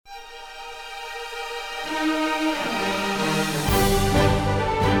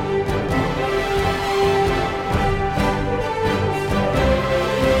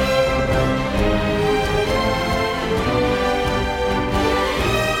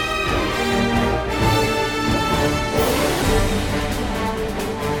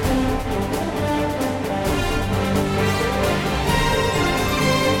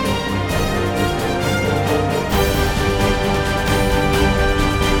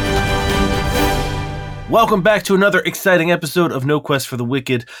Welcome back to another exciting episode of No Quest for the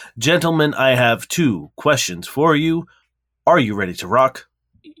Wicked. Gentlemen, I have 2 questions for you. Are you ready to rock?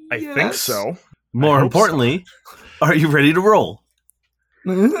 I think so. More importantly, are you ready to roll?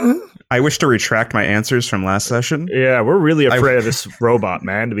 I wish to retract my answers from last session. Yeah, we're really afraid of this robot,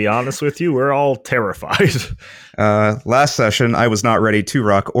 man, to be honest with you. We're all terrified. Last session, I was not ready to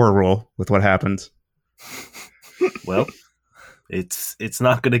rock or roll with what happened. Well, it's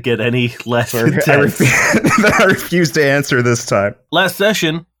not going to get any less intense. I refuse to answer this time. Last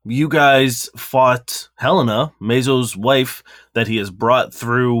session, you guys fought Helena, Mezo's wife, that he has brought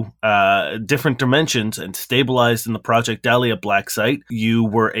through different dimensions and stabilized in the Project Dahlia black site. You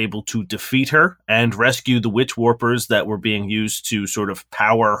were able to defeat her and rescue the witch warpers that were being used to sort of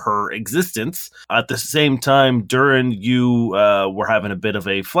power her existence. At the same time, Durin, you were having a bit of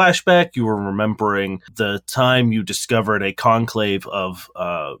a flashback. You were remembering the time you discovered a conclave of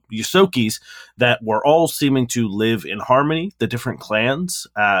Yosokis that were all seeming to live in harmony, the different clans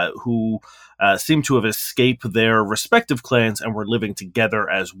who seem to have escaped their respective clans and were living together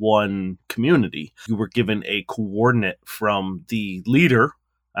as one community. You were given a coordinate from the leader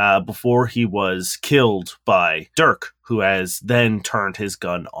before he was killed by Dirk, who has then turned his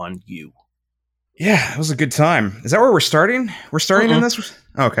gun on you. Yeah, it was a good time. Is that where we're starting? We're starting in this?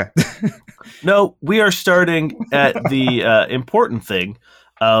 Okay. No, we are starting at the important thing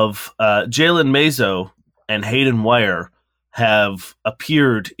of Jalen Mezo and Hayden Wire have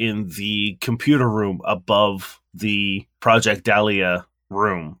appeared in the computer room above the Project Dahlia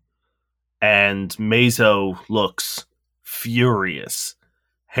room. And Mezo looks furious.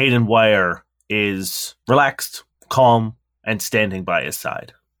 Hayden Wire is relaxed, calm, and standing by his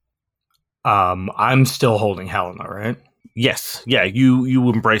side. I'm still holding Helena, right? Yes. Yeah,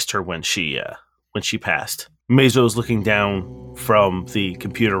 you embraced her when she passed. Mezo is looking down from the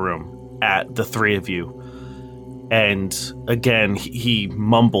computer room at the 3 of you. And again, he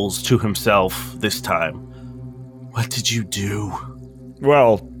mumbles to himself this time. What did you do?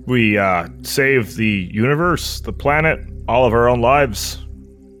 Well, we saved the universe, the planet, all of our own lives.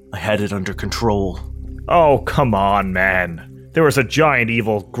 I had it under control. Oh, come on, man. There was a giant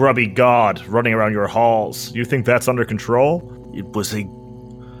evil grubby god running around your halls. You think that's under control? It was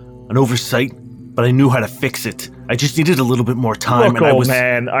an oversight, but I knew how to fix it. I just needed a little bit more time. Look, old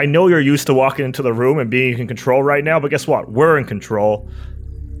man, I know you're used to walking into the room and being in control right now, but guess what? We're in control.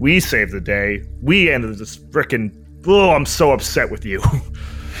 We saved the day. We ended this frickin'... Oh, I'm so upset with you.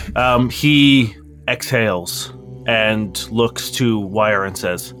 He exhales and looks to Wire and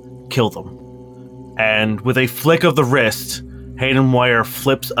says, kill them. And with a flick of the wrist, Hayden Wire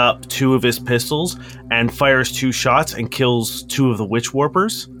flips up 2 of his pistols and fires 2 shots and kills 2 of the witch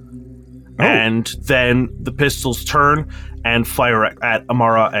warpers. Oh. And then the pistols turn and fire at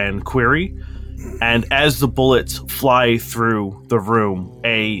Amara and Query. And as the bullets fly through the room,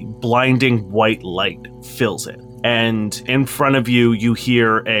 a blinding white light fills it. And in front of you, you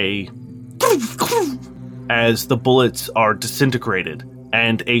hear as the bullets are disintegrated,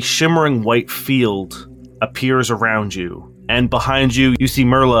 and a shimmering white field appears around you. And behind you, you see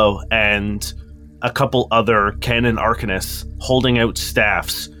Merlot and a couple other Canon Arcanists holding out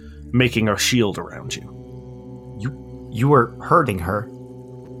staffs, making a shield around you. You were hurting her.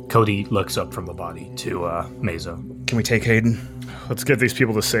 Cody looks up from the body to Mezo. Can we take Hayden? Let's get these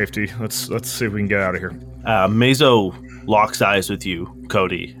people to safety. Let's see if we can get out of here. Mezo locks eyes with you,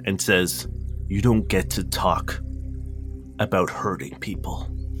 Cody, and says, you don't get to talk about hurting people.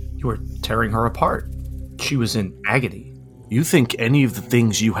 You were tearing her apart. She was in agony. You think any of the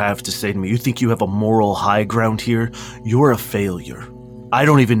things you have to say to me, you think you have a moral high ground here? You're a failure. I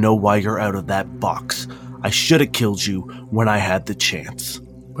don't even know why you're out of that box. I should have killed you when I had the chance.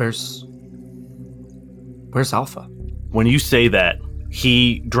 Where's Alpha? When you say that,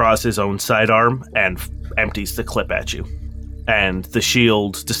 he draws his own sidearm and empties the clip at you. And the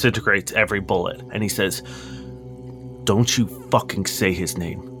shield disintegrates every bullet. And he says, don't you fucking say his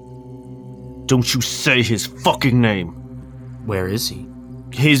name. Don't you say his fucking name. Where is he?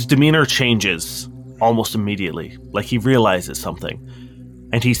 His demeanor changes almost immediately, like he realizes something.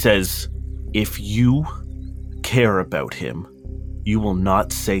 And he says, if you care about him, you will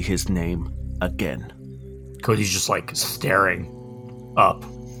not say his name again. Cody's just like staring up,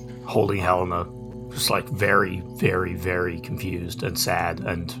 holding Helena, just like very, very, very confused and sad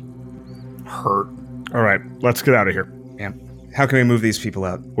and hurt. All right, let's get out of here. Yeah. How can we move these people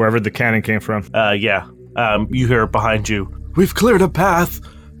out? Wherever the cannon came from. Yeah. You hear behind you, we've cleared a path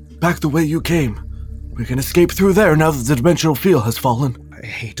back the way you came. We can escape through there now that the dimensional field has fallen. I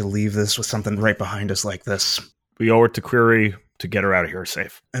hate to leave this with something right behind us like this. We owe it to Query to get her out of here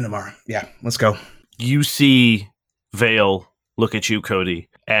safe. And Amara. Yeah, let's go. You see Vale look at you, Cody,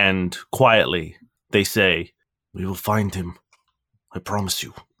 and quietly they say, "We will find him. I promise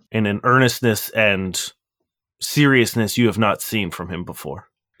you." In an earnestness and seriousness you have not seen from him before.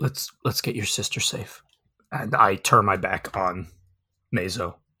 Let's get your sister safe. And I turn my back on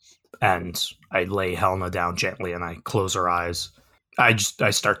Mazo, and I lay Helena down gently, and I close her eyes. I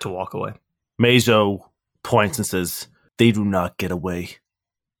start to walk away. Mazo points and says, "They do not get away.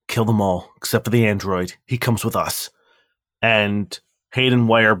 Kill them all, except for the android. He comes with us." And Hayden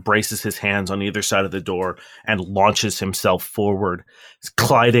Wire braces his hands on either side of the door and launches himself forward,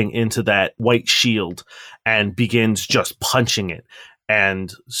 gliding into that white shield and begins just punching it.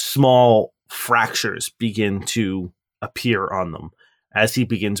 And small fractures begin to appear on them as he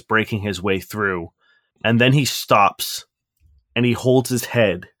begins breaking his way through. And then he stops and he holds his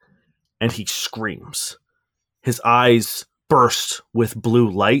head and he screams. His eyes burst with blue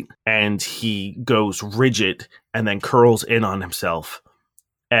light and he goes rigid and then curls in on himself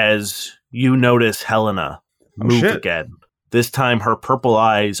as you notice Helena move again. This time her purple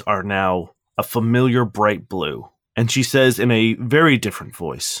eyes are now a familiar bright blue. And she says in a very different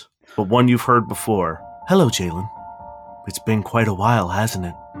voice, but one you've heard before, "Hello, Jalen. It's been quite a while, hasn't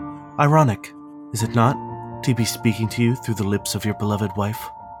it? Ironic, is it not, to be speaking to you through the lips of your beloved wife?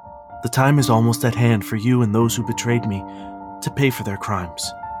 The time is almost at hand for you and those who betrayed me to pay for their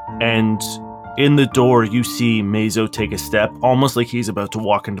crimes." And in the door, you see Mazo take a step, almost like he's about to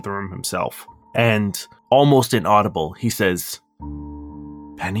walk into the room himself. And almost inaudible, he says,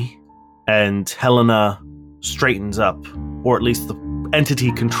 "Penny?" And Helena straightens up, or at least the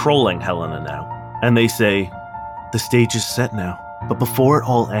entity controlling Helena now. And they say, "The stage is set now, but before it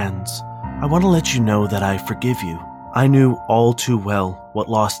all ends, I want to let you know that I forgive you. I knew all too well what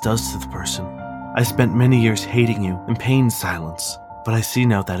loss does to the person. I spent many years hating you in pain's silence, but I see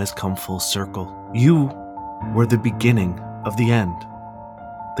now that has come full circle. You were the beginning of the end,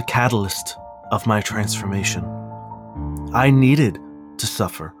 the catalyst of my transformation. I needed to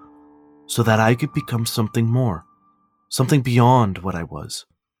suffer so that I could become something more, something beyond what I was,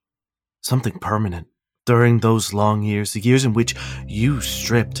 something permanent. During those long years, the years in which you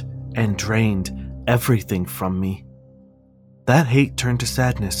stripped and drained everything from me, that hate turned to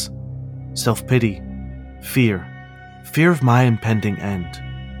sadness, self-pity, fear of my impending end.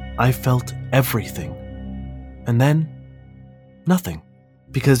 I felt everything. And then, nothing.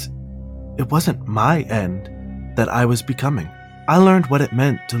 Because it wasn't my end that I was becoming. I learned what it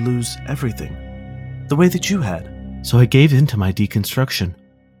meant to lose everything, the way that you had. So I gave in to my deconstruction.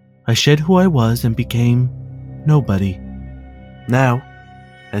 I shed who I was and became nobody. Now,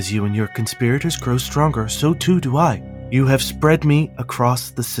 as you and your conspirators grow stronger, so too do I. You have spread me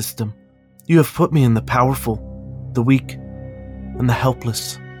across the system. You have put me in the powerful, the weak, and the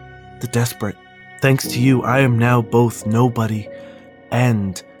helpless, the desperate. Thanks to you, I am now both nobody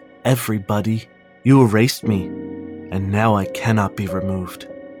and everybody. You erased me, and now I cannot be removed.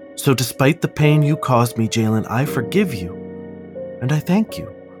 So despite the pain you caused me, Jalen, I forgive you, and I thank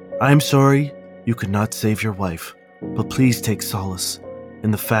you. I am sorry you could not save your wife, but please take solace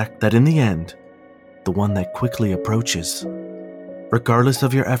in the fact that in the end, the one that quickly approaches, regardless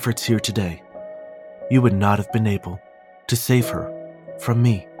of your efforts here today, you would not have been able to save her from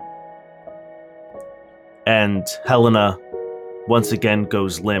me. And Helena once again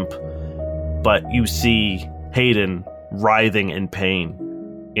goes limp, but you see Hayden writhing in pain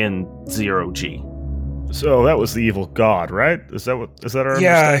in 0G. So that was the evil god, right? Is that our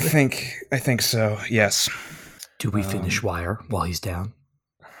Yeah, understanding? I think so. Yes. Do we finish Wire while he's down?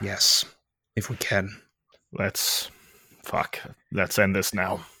 Yes. If we can. Let's end this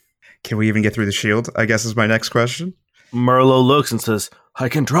now. Can we even get through the shield? I guess is my next question. Merlot looks and says, "I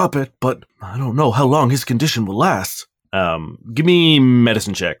can drop it, but I don't know how long his condition will last." Give me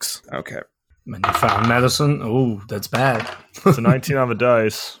medicine checks. Okay. And you found medicine? Oh, that's bad. It's a 19 on the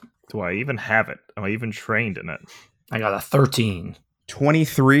dice. Do I even have it? Am I even trained in it? I got a 13.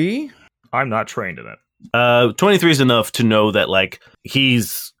 23? I'm not trained in it. 23 is enough to know that, like,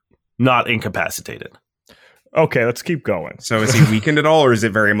 he's not incapacitated. Okay, let's keep going. So is he weakened at all, or is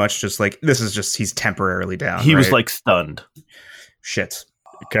it very much just like, this is just, he's temporarily down, He was, right? like, stunned. Shit.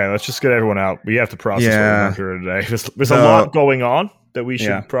 Okay, let's just get everyone out. We have to process what we went through today. There's a So- lot going on that we should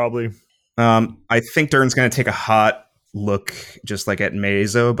Yeah. probably... I think Dern's going to take a hot look just like at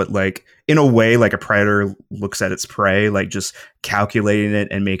Mazo, but like in a way like a predator looks at its prey, like just calculating it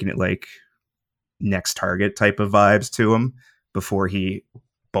and making it like next target type of vibes to him before he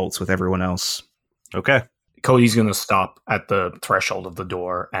bolts with everyone else. Okay. Cody's going to stop at the threshold of the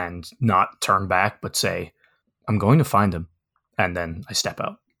door and not turn back, but say, "I'm going to find him." And then I step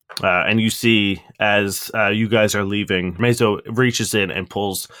out. And you see, as you guys are leaving, Meso reaches in and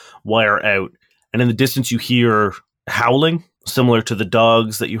pulls wire out. And in the distance, you hear howling, similar to the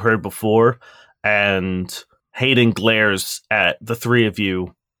dogs that you heard before. And Hayden glares at the three of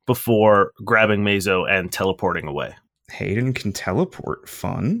you before grabbing Meso and teleporting away. Hayden can teleport.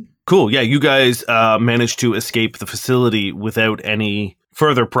 Fun. Cool. Yeah, you guys managed to escape the facility without any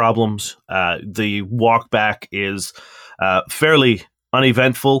further problems. The walk back is fairly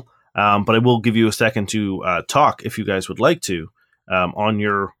uneventful, but I will give you a second to talk if you guys would like to on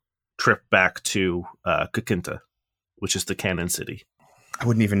your trip back to Kakinta, which is the Cannon City. I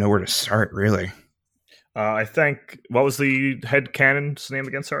wouldn't even know where to start, really. I think, what was the head cannon's name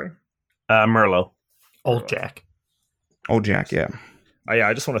again? Sorry, Merlot. Old Jack. Old Jack, yeah. Yeah,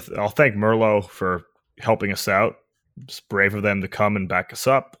 I just want to. I'll thank Merlot for helping us out. It's brave of them to come and back us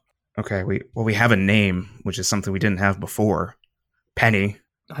up. Okay, we have a name, which is something we didn't have before. Penny.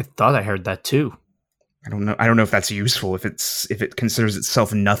 I thought I heard that too. I don't know if that's useful. If it considers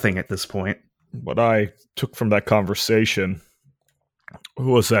itself nothing at this point. What I took from that conversation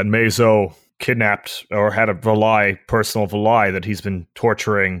was that Meso kidnapped or had a personal Vilai that he's been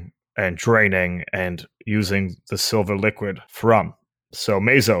torturing and draining and using the silver liquid from. So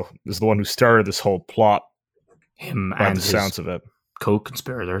Meso is the one who started this whole plot. Him By and the his sounds of it.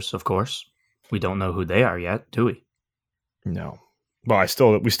 co-conspirators, of course. We don't know who they are yet, do we? No. Well,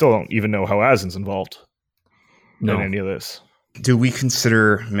 we still don't even know how Azin's involved in any of this. Do we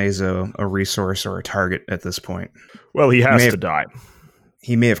consider Meso a resource or a target at this point? Well, he has to die.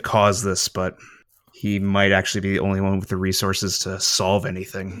 He may have caused this, but he might actually be the only one with the resources to solve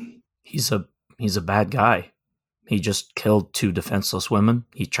anything. He's a bad guy. He just killed 2 defenseless women.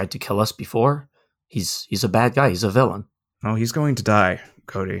 He tried to kill us before. He's a bad guy. He's a villain. Oh, he's going to die,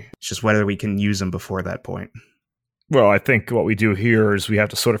 Cody. It's just whether we can use him before that point. Well, I think what we do here is we have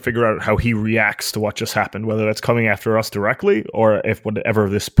to sort of figure out how he reacts to what just happened, whether that's coming after us directly or if whatever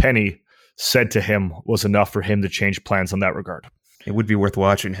this Penny said to him was enough for him to change plans in that regard. It would be worth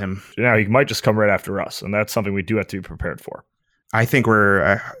watching him. Now, he might just come right after us, and that's something we do have to be prepared for. I think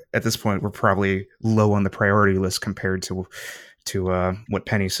we're, at this point, we're probably low on the priority list compared to what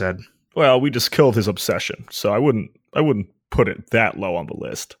Penny said. Well, we just killed his obsession, so I wouldn't put it that low on the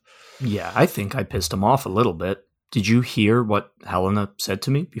list. Yeah, I think I pissed him off a little bit. Did you hear what Helena said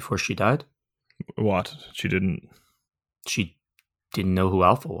to me before she died? What? She didn't know who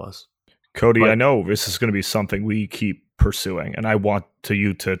Alpha was. Cody, I know this is going to be something we keep pursuing, and I want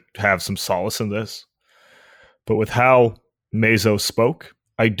you to have some solace in this. But with how Meso spoke,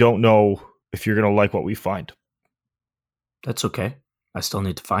 I don't know if you're going to like what we find. That's okay. I still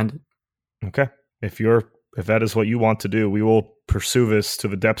need to find it. Okay. If that is what you want to do, we will pursue this to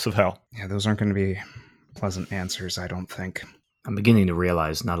the depths of hell. Yeah, those aren't going to be pleasant answers, I don't think. I'm beginning to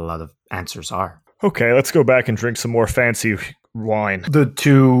realize not a lot of answers are. Okay, let's go back and drink some more fancy wine. The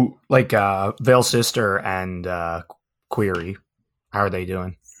 2, Veil Sister and Query, how are they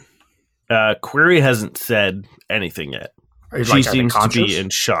doing? Query hasn't said anything yet. She seems to be in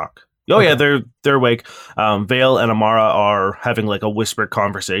shock. Oh, okay. Yeah, they're awake. Vale and Amara are having a whispered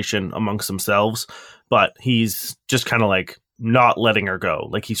conversation amongst themselves, but he's just kind of not letting her go.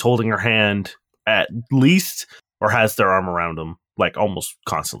 He's holding her hand at least, or has their arm around him, almost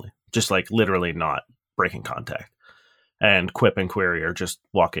constantly. Just literally not breaking contact. And Quip and Query are just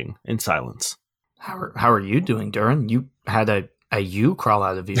walking in silence. How are you doing, Durin? You had a U crawl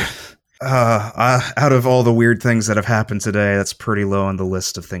out of you. Out of all the weird things that have happened today, that's pretty low on the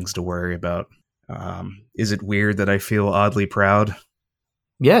list of things to worry about. Is it weird that I feel oddly proud?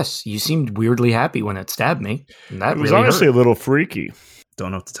 Yes, you seemed weirdly happy when it stabbed me. And that it was really honestly hurt. A little freaky. Don't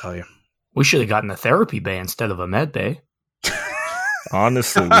know what to tell you. We should have gotten a therapy bay instead of a med bay.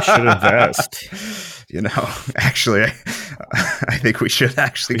 Honestly, we should invest. Actually, I think we should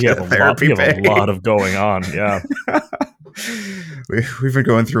actually get a therapy bay. We have a lot of going on, yeah. We've been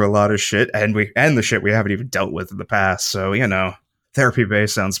going through a lot of shit, and the shit we haven't even dealt with in the past. So therapy bay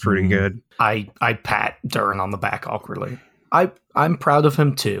sounds pretty good. I pat Durin on the back awkwardly. I'm proud of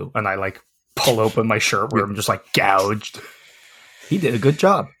him too, and I pull open my shirt where I'm just gouged. He did a good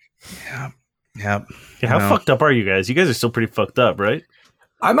job. Yeah. How fucked up are you guys? You guys are still pretty fucked up, right?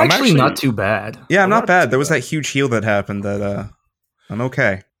 I'm actually not too bad. Yeah, I'm not bad. There was that huge heal that happened that I'm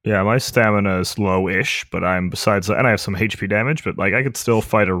okay. Yeah, my stamina is low-ish, but besides that, and I have some HP damage, but I could still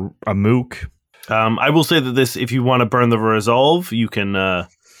fight a mook. I will say that if you want to burn the resolve, you can...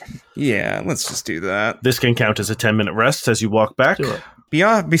 yeah, let's just do that. This can count as a 10-minute rest as you walk back.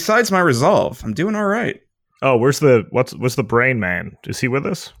 Besides my resolve, I'm doing all right. Oh, what's the brain man? Is he with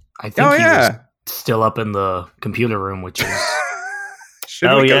us? I think he was still up in the computer room, which is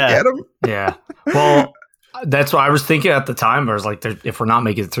Should we go get him? Yeah. Well, that's what I was thinking at the time. I was like, if we're not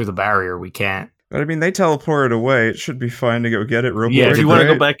making it through the barrier, we can't. But I methey teleported away. It should be fine to go get it real quick. Yeah, if you want to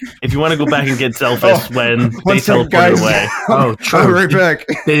go back, and get Zelphus when they teleported away. Oh, true. I'll be right back.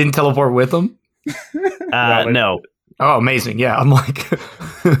 They didn't teleport with them? No. Oh, amazing. Yeah. I'm like,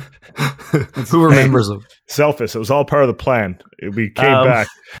 who remembers them? Zelphus, it was all part of the plan. We came back.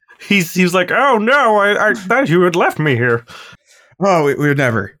 He's like, oh no, I thought you had left me here. Oh, we would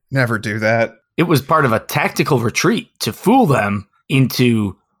never do that. It was part of a tactical retreat to fool them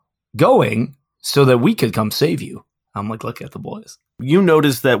into going so that we could come save you. I'm like, look at the boys. You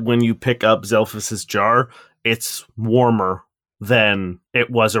notice that when you pick up Zelphus's jar, it's warmer than it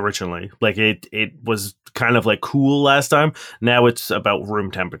was originally. Like it was kind of like cool last time. Now it's about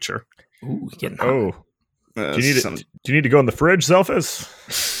room temperature. Ooh, getting hot. Oh. Do you need to go in the fridge,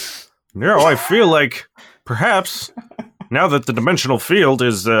 Zelphus? No, I feel like perhaps now that the dimensional field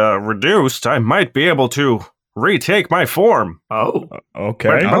is reduced, I might be able to retake my form. Oh. Okay.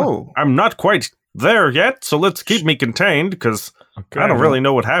 I'm not quite there yet, so let's keep me contained, because I don't really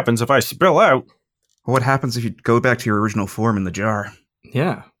know what happens if I spill out. What happens if you go back to your original form in the jar?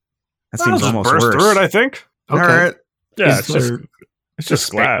 Yeah. That seems almost burst worse. through it, I think. Okay. All right. Yeah, Is it's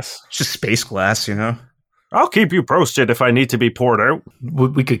just glass. It's just space glass, you know? I'll keep you posted if I need to be poured out.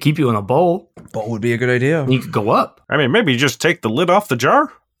 We could keep you in a bowl. Bowl would be a good idea. And you could go up. I mean, maybe just take the lid off the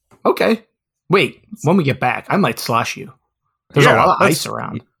jar? Okay. Wait, when we get back, I might slash you. There's a lot of ice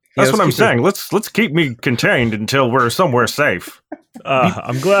around. That's what I'm saying. Let's keep me contained until we're somewhere safe.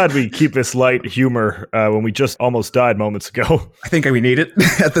 I'm glad we keep this light humor when we just almost died moments ago. I think we need it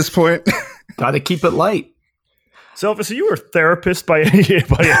at this point. Gotta keep it light. Zelphus, are you a therapist by any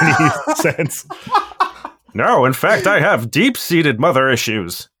sense? No, in fact, I have deep-seated mother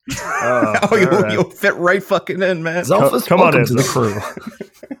issues. You'll fit right fucking in, man. Zelphus, come welcome on in, to the crew.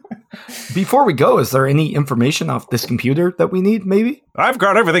 Before we go, is there any information off this computer that we need, maybe? I've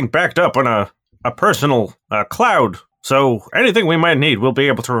got everything backed up on a personal cloud, so anything we might need we'll be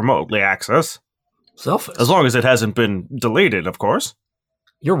able to remotely access. Zelphus. As long as it hasn't been deleted, of course.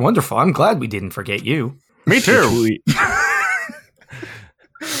 You're wonderful. I'm glad we didn't forget you. Me too.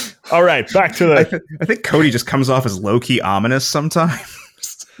 All right, back to the... I think Cody just comes off as low-key ominous sometimes.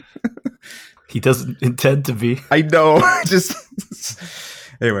 He doesn't intend to be. I know. Just...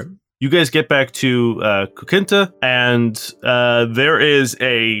 Anyway. You guys get back to Kukinta, and there is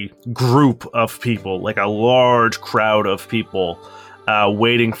a group of people, like a large crowd of people,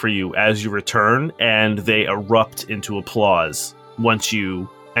 waiting for you as you return, and they erupt into applause once you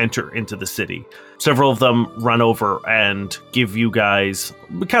enter into the city. Several of them run over and give you guys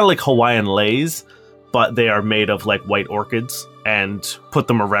kind of like Hawaiian leis, but they are made of like white orchids, and put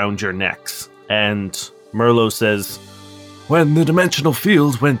them around your necks. And Merlot says, when the dimensional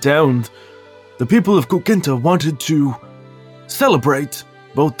field went down, the people of Kukinta wanted to celebrate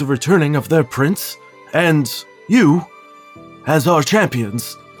both the returning of their prince and you as our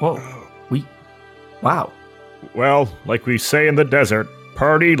champions. Whoa. Wow. Well, like we say in the desert,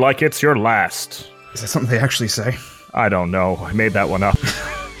 party like it's your last. Is that something they actually say? I don't know. I made that one up.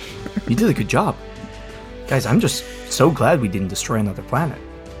 You did a good job. Guys, I'm just so glad we didn't destroy another planet.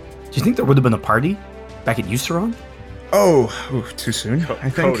 Do you think there would have been a party back at Euceron? Too soon, I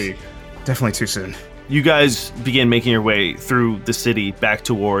think. Cody. Definitely too soon. You guys begin making your way through the city back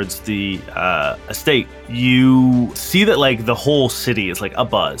towards the estate. You see that like the whole city is like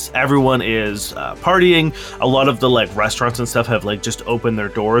abuzz. Everyone is partying. A lot of the like restaurants and stuff have like just opened their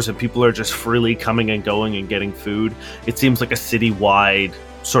doors, and people are just freely coming and going and getting food. It seems like a citywide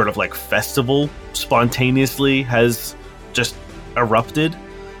sort of like festival spontaneously has just erupted.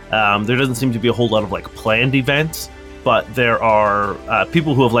 There doesn't seem to be a whole lot of like planned events, but there are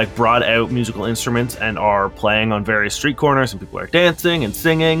people who have like brought out musical instruments and are playing on various street corners, and people are dancing and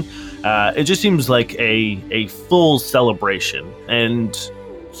singing. It just seems like a full celebration. And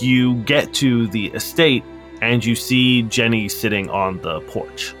you get to the estate and you see Jenny sitting on the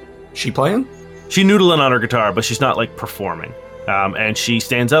porch. She playing? She noodling on her guitar, but she's not like performing. And she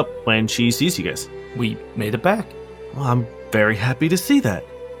stands up when she sees you guys. We made it back. Well, I'm very happy to see that.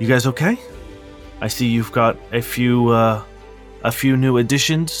 You guys okay? I see you've got a few new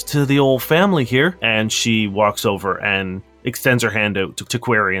additions to the old family here. And she walks over and extends her hand out to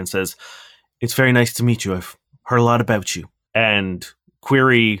Query and says, it's very nice to meet you. I've heard a lot about you. And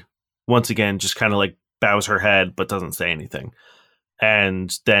Query, once again, just kind of like bows her head, but doesn't say anything.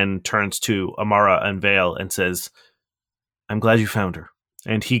 And then turns to Amara and Vale and says, I'm glad you found her.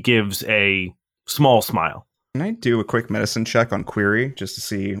 And he gives a small smile. Can I do a quick medicine check on Query just to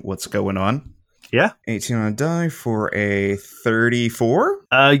see what's going on? Yeah. 18 on a die for a 34.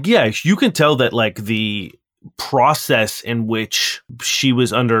 Yeah, you can tell that like the process in which she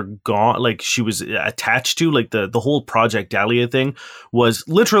was undergone, like she was attached to, like the whole Project Dahlia thing was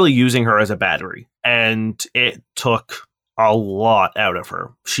literally using her as a battery, and it took a lot out of her.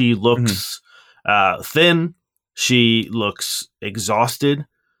 She looks thin. She looks exhausted.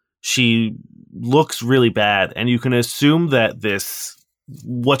 She looks really bad, and you can assume that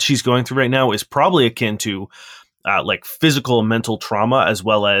what she's going through right now is probably akin to like physical and mental trauma as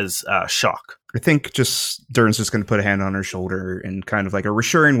well as shock. I think Dern's just going to put a hand on her shoulder in kind of like a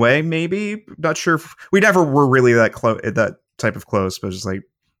reassuring way, maybe. Not sure if we never were really that type of close, but just like,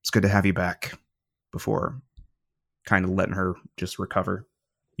 it's good to have you back, before kind of letting her just recover.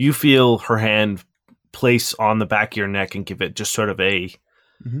 You feel her hand place on the back of your neck and give it just sort of a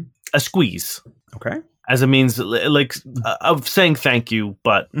squeeze. Okay. As a means like of saying thank you,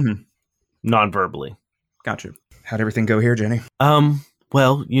 but non-verbally. Gotcha. How'd everything go here, Jenny?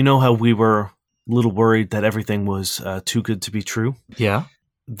 Well, you know how we were a little worried that everything was too good to be true? Yeah.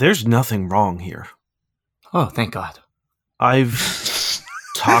 There's nothing wrong here. Oh, thank God. I've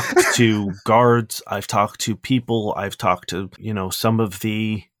talked to guards. I've talked to people. I've talked to, some of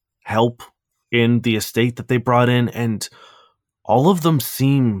the help in the estate that they brought in, and all of them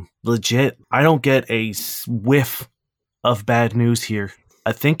seem legit. I don't get a whiff of bad news here.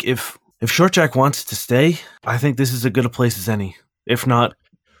 I think if Shortjack wants to stay, I think this is as good a place as any, if not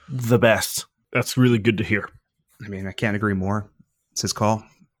the best. That's really good to hear. I mean, I can't agree more. It's his call.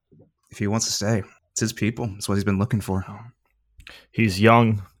 If he wants to stay, it's his people. It's what he's been looking for. He's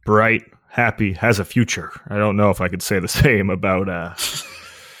young, bright, happy, has a future. I don't know if I could say the same about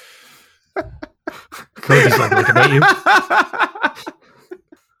Cody's like looking at you.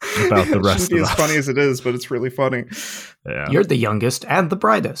 About the rest Shouldn't be of as us. funny as it is, but it's really funny. Yeah. You're the youngest and the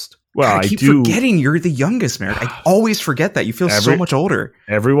brightest. Well, I keep do. forgetting you're the youngest, Merrick. I always forget that. You feel so much older.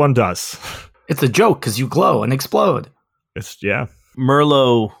 Everyone does. It's a joke because you glow and explode. Yeah.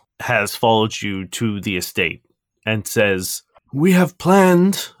 Merlot has followed you to the estate and says, "We have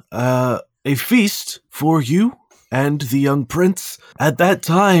planned a feast for you and the young prince. At that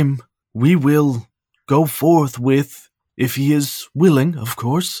time, we will go forth with, if he is willing, of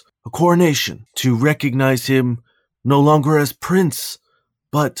course, a coronation to recognize him no longer as prince,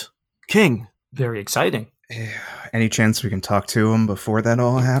 but king." Very exciting. Any chance we can talk to him before that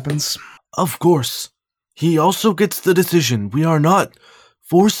all happens? Of course. He also gets the decision. We are not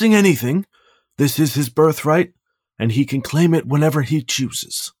forcing anything. This is his birthright, and he can claim it whenever he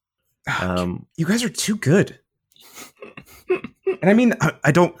chooses. You guys are too good. And I mean,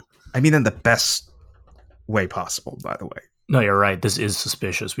 I mean in the best way possible, by the way. No, you're right. This is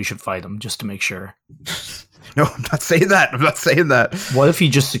suspicious. We should fight him just to make sure. No, I'm not saying that. What if he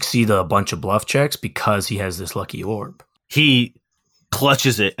just succeeded a bunch of bluff checks because he has this lucky orb? He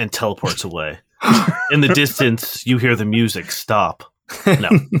clutches it and teleports away. In the distance, you hear the music stop. No.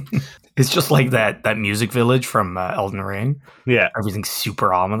 It's just like that music village from Elden Ring. Yeah. Everything's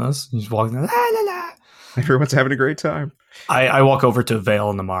super ominous. He's walking there, la, la, la. Everyone's having a great time. I walk over to Vale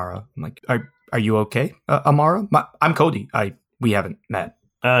and Amara. I'm like, are you okay, Amara? I'm Cody. We haven't met.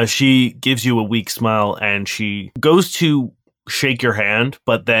 She gives you a weak smile and she goes to shake your hand,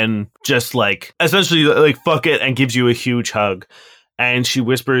 but then just like essentially like fuck it and gives you a huge hug. And she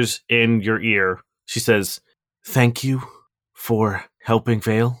whispers in your ear. She says, "Thank you for helping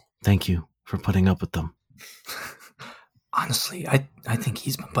Vale. Thank you for putting up with them." Honestly, I think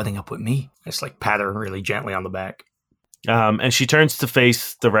he's been putting up with me. I just like pat her really gently on the back. And she turns to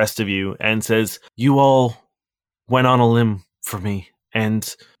face the rest of you and says, "You all went on a limb for me. And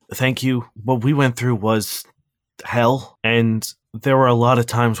thank you. What we went through was hell. And there were a lot of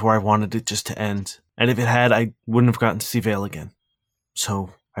times where I wanted it just to end. And if it had, I wouldn't have gotten to see Vale again.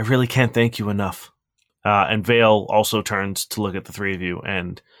 So I really can't thank you enough." And Vale also turns to look at the three of you,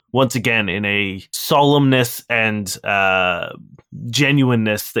 and once again, in a solemnness and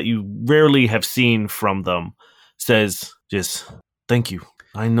genuineness that you rarely have seen from them, says, "Just thank you.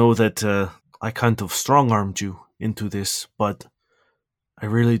 I know that I kind of strong-armed you into this, but I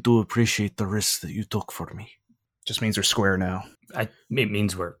really do appreciate the risks that you took for me." Just means we're square now. It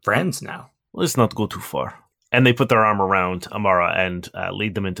means we're friends now. Let's not go too far. And they put their arm around Amara and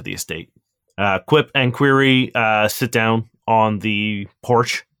lead them into the estate. Quip and Query sit down on the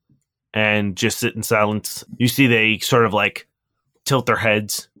porch and just sit in silence. You see they sort of like tilt their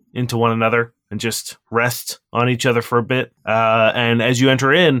heads into one another and just rest on each other for a bit. And as you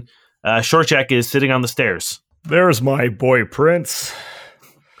enter in, Shortjack is sitting on the stairs. There's my boy Prince.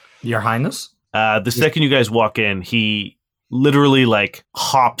 Your Highness? The second you guys walk in, he literally like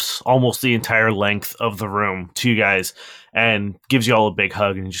hops almost the entire length of the room to you guys and gives you all a big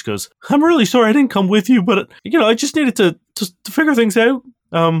hug and just goes, I'm really sorry I didn't come with you, but I just needed to figure things out.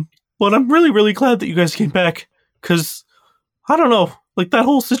 But I'm really, really glad that you guys came back, because I don't know, like that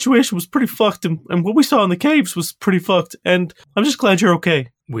whole situation was pretty fucked, and what we saw in the caves was pretty fucked, and I'm just glad you're okay.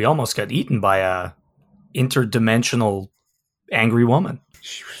 We almost got eaten by a interdimensional angry woman.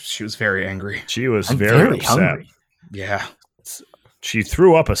 She was very angry. She was I'm very upset. hungry. Yeah. She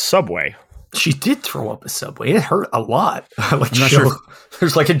threw up a Subway. She did throw up a Subway. It hurt a lot. Like, I'm not sure.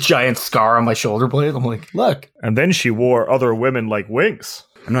 There's like a giant scar on my shoulder blade. I'm like, look. And then she wore other women like wings.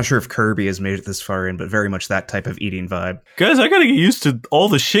 I'm not sure if Kirby has made it this far in, but very much that type of eating vibe. Guys, I gotta get used to all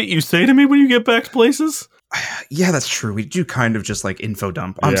the shit you say to me when you get back to places. Yeah, that's true. We do kind of just like info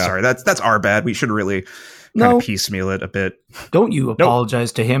dump. I'm Yeah. sorry. That's our bad. We should really kind of piecemeal it a bit. Don't you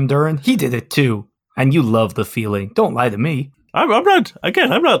apologize to him, Durin. He did it too. And you love the feeling. Don't lie to me. I'm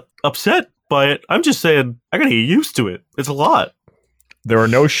not upset by it. I'm just saying I gotta get used to it. It's a lot. There are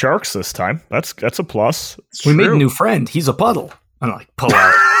no sharks this time. That's a plus. It's We made a true. new friend. He's a puddle. I'm like, pull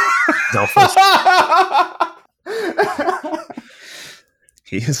out. Zelphus.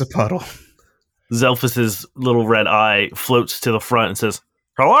 He is a puddle. Zelphus's little red eye floats to the front and says,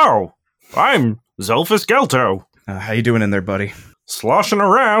 Hello, I'm Zelphus Gelto. How you doing in there, buddy? Sloshing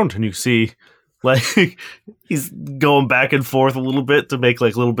around. And you see, like, he's going back and forth a little bit to make,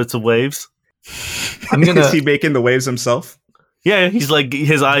 like, little bits of waves. I'm gonna. Is he making the waves himself? Yeah, he's like,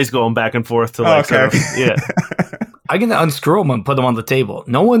 his eyes going back and forth to, like, okay. sort of- yeah. I'm gonna unscrew him and put him on the table.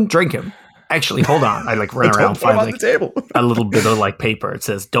 No one drink him. Actually, hold on. I like run around, Don't put him find on like the table. a little bit of like paper. It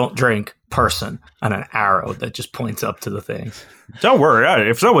says "Don't drink, person," and an arrow that just points up to the thing. Don't worry,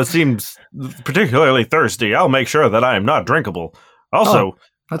 if someone seems particularly thirsty, I'll make sure that I am not drinkable. Also,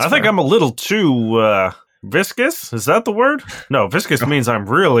 That's I think fair. I'm a little too viscous. Is that the word? No, viscous means I'm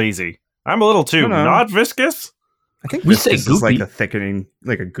real easy. I'm a little too No. not viscous. I think We say viscous is like goopy. a thickening,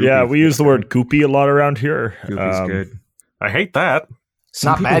 like a goopy. Yeah, we use the word goopy a lot around here. Goopy's good. I hate that.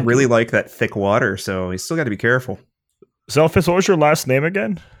 Some Not people bad really goop. like that thick water, so you still got to be careful. Zelphus, what was your last name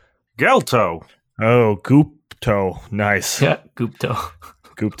again? Gelto. Oh, Goopto. Nice. Yeah, Gupto.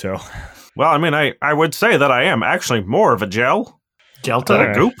 Goopto. Well, I mean, I would say that I am actually more of a gel Gelto. than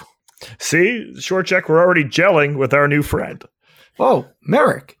Okay. a goop. See, Short Jack, we're already gelling with our new friend. Whoa,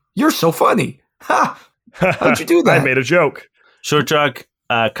 Merrick, you're so funny. Ha! How'd you do that? I made a joke. Shortjock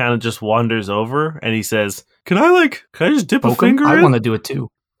kind of just wanders over and he says, Can I just dip a Poke him? finger I in? want to do it too.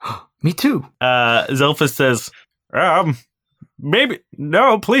 Me too. Zelphus says, maybe,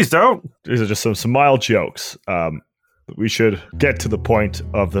 no, please don't. These are just some mild jokes. We should get to the point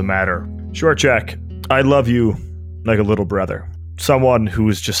of the matter. Short Jack, I love you like a little brother. Someone who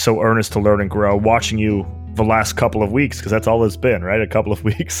is just so earnest to learn and grow. Watching you the last couple of weeks, because that's all it's been, right? A couple of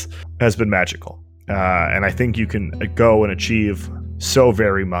weeks has been magical. And I think you can go and achieve so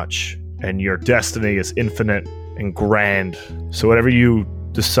very much. And your destiny is infinite and grand. So whatever you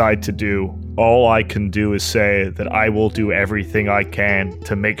decide to do, all I can do is say that I will do everything I can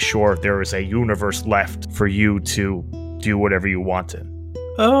to make sure there is a universe left for you to do whatever you want in.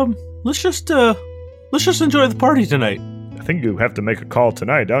 Let's just enjoy the party tonight. I think you have to make a call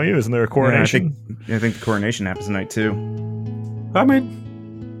tonight, don't you? Isn't there a coronation? I think the coronation happens tonight too. I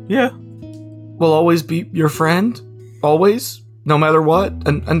mean, yeah. We'll always be your friend. Always. No matter what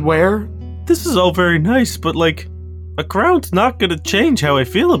and where. This is all very nice, but a crown's not gonna change how I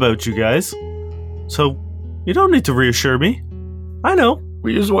feel about you guys. So, you don't need to reassure me. I know.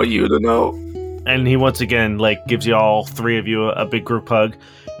 We just want you to know. And he once again, gives you all three of you a big group hug,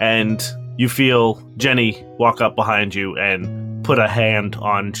 and you feel Jenny walk up behind you and put a hand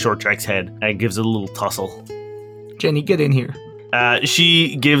on Shorttrack's head and gives it a little tussle. Jenny, get in here.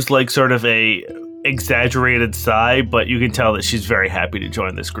 She gives sort of a exaggerated sigh, but you can tell that she's very happy to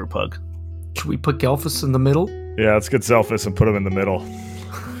join this group hug. Should we put Gelphus in the middle? Yeah, let's get Zelphus and put him in the middle.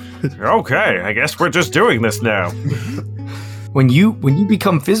 Okay, I guess we're just doing this now. When you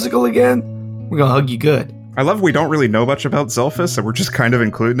become physical again, we're gonna hug you good. I love we don't really know much about Zelphus, so we're just kind of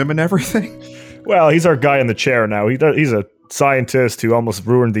including him in everything. Well, he's our guy in the chair now. He's a scientist who almost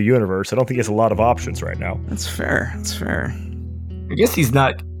ruined the universe. I don't think he has a lot of options right now. That's fair. That's fair. I guess he's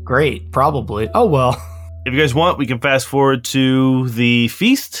not great, probably. Oh well. If you guys want, we can fast forward to the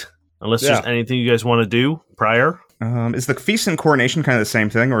feast, unless there's Yeah. anything you guys want to do prior. Is the feast and coronation kind of the same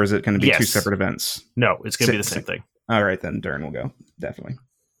thing, or is it going to be two Yes. separate events? No, it's going to be the Six. same thing. All right, then Durin will go. Definitely.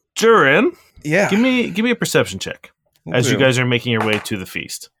 Durin, Yeah. give me a perception check Will as you do. guys are making your way to the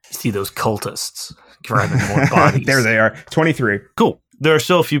feast. See those cultists grabbing more bodies. There they are. 23. Cool. There are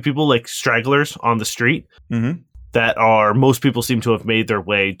still a few people, stragglers on the street. Mm-hmm. that are, most people seem to have made their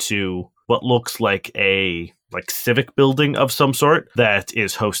way to what looks like a civic building of some sort that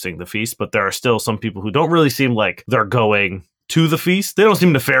is hosting the feast, but there are still some people who don't really seem like they're going to the feast. They don't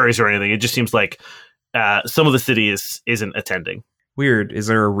seem nefarious or anything. It just seems like some of the city isn't attending. Weird. Is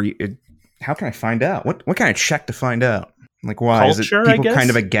there how can I find out? What can I check to find out? Like, why? Culture, is it people kind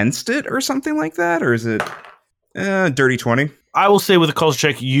of against it or something like that? Or is it dirty 20? I will say with a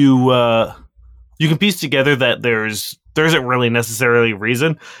culture check, you can piece together that there isn't really necessarily a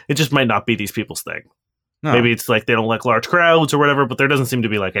reason. It just might not be these people's thing. No. Maybe it's like they don't like large crowds or whatever, but there doesn't seem to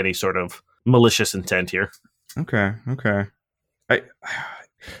be like any sort of malicious intent here. Okay.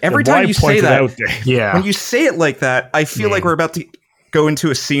 Every time you say that, Yeah. when you say it like that, I feel like we're about to go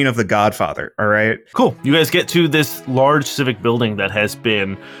into a scene of The Godfather. All right. Cool. You guys get to this large civic building that has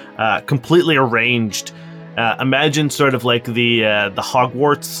been completely arranged. Imagine sort of like the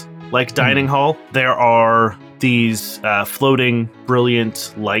Hogwarts like dining hall. There are these floating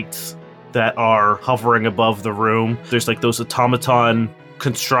brilliant lights that are hovering above the room. There's like those automaton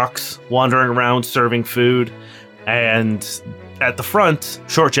constructs wandering around serving food. And at the front,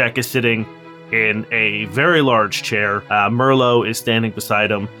 Short Jack is sitting in a very large chair. Merlot is standing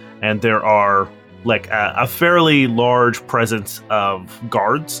beside him, and there are like a fairly large presence of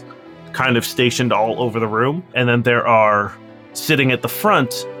guards kind of stationed all over the room. And then there are, sitting at the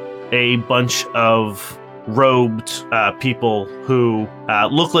front, a bunch of robed people who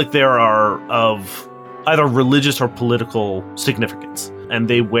look like they are of either religious or political significance. And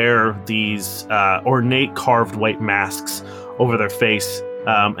they wear these ornate carved white masks over their face.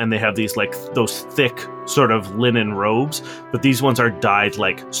 And they have these like those thick sort of linen robes, but these ones are dyed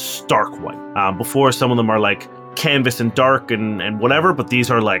like stark white. Before, some of them are like canvas and dark and whatever, but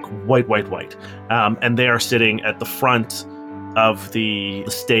these are like white. And they are sitting at the front of the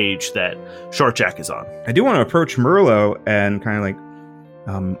stage that Short Jack is on. I do want to approach Merlot and kind of like,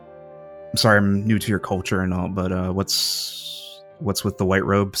 I'm sorry, I'm new to your culture and all, but what's with the white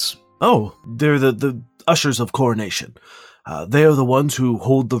robes? Oh, they're the ushers of coronation. They are the ones who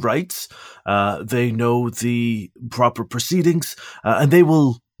hold the rites. They know the proper proceedings, and they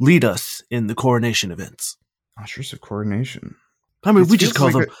will lead us in the coronation events. Ushers of coronation. I mean, It we just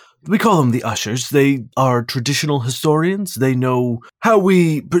feels call like them. We call them the ushers. They are traditional historians. They know how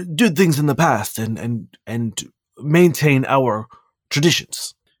we did things in the past and maintain our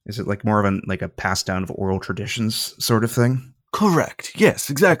traditions. Is it like more of a pass down of oral traditions sort of thing? Correct. Yes,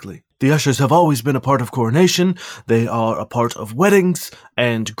 exactly. The ushers have always been a part of coronation. They are a part of weddings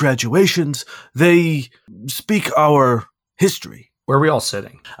and graduations. They speak our history. Where are we all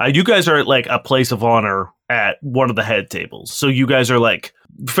sitting? You guys are at like a place of honor at one of the head tables. So you guys are like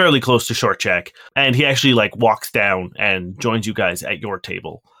fairly close to Short Jack. And he actually like walks down and joins you guys at your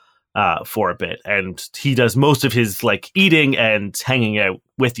table for a bit. And he does most of his like eating and hanging out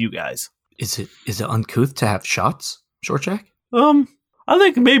with you guys. Is it uncouth to have shots, Short Jack? I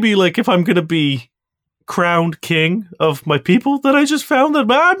think maybe like if I'm going to be crowned king of my people that I just found, that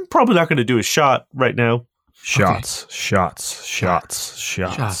I'm probably not going to do a shot right now. Shots.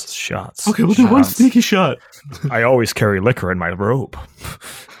 Okay, we'll do one sneaky shot. I always carry liquor in my robe.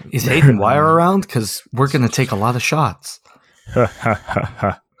 Is Hayden Wire around? Because we're going to take a lot of shots.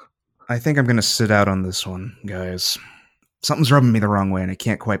 I think I'm going to sit out on this one, guys. Something's rubbing me the wrong way, and I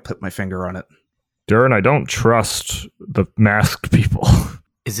can't quite put my finger on it. Durin, I don't trust the masked people.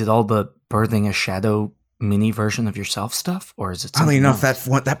 Is it all the birthing a shadow mini version of yourself stuff, or is it Oddly something enough,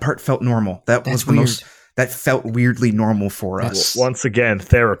 else? that part felt normal. That's was the weird. most. That felt weirdly normal for us. Once again,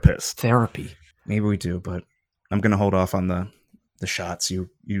 therapist. Therapy. Maybe we do, but I'm going to hold off on the shots. You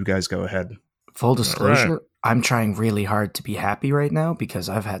guys go ahead. Full disclosure, Right. I'm trying really hard to be happy right now because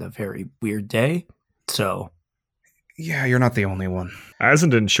I've had a very weird day. So, Yeah, you're not the only one. Azen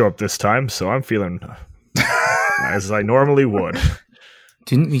didn't show up this time, so I'm feeling as I normally would.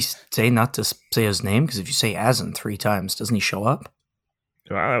 didn't we say not to say his name? Because if you say Azen 3 times, doesn't he show up?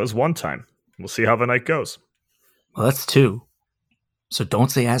 Well, that was one time. We'll see how the night goes. Well, that's 2. So don't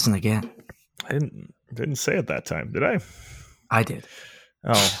say Azen again. I didn't say it that time, did I? I did.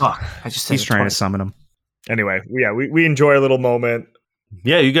 Oh, Fuck. I just said He's it trying to twice. summon him. anyway, we enjoy a little moment.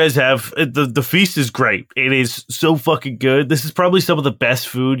 Yeah, you guys have the feast is great. It is so fucking good. This is probably some of the best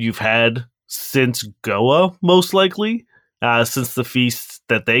food you've had since Goa, most likely, since the feast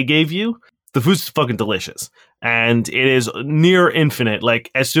that they gave you. The food's fucking delicious, and it is near infinite. Like,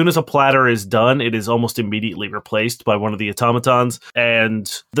 as soon as a platter is done, it is almost immediately replaced by one of the automatons,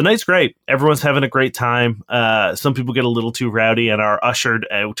 and the night's great. Everyone's having a great time. Some people get a little too rowdy and are ushered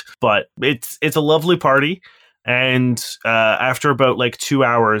out, but it's a lovely party. And after about like 2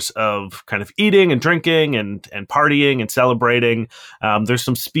 hours of kind of eating and drinking and partying and celebrating, there's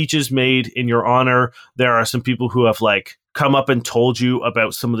some speeches made in your honor. There are some people who have like come up and told you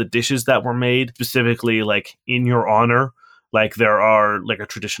about some of the dishes that were made specifically like in your honor. Like there are like a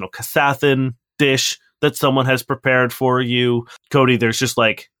traditional Kasathan dish that someone has prepared for you. Cody, there's just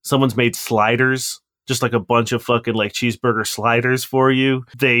like someone's made sliders, just like a bunch of fucking like cheeseburger sliders for you.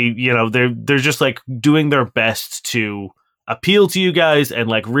 They, they're just like doing their best to appeal to you guys and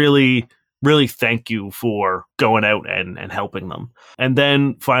like really, really thank you for going out and helping them. And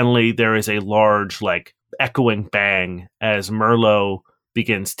then finally there is a large like echoing bang as Merlot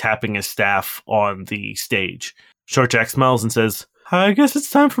begins tapping his staff on the stage. Short Jack smiles and says, I guess it's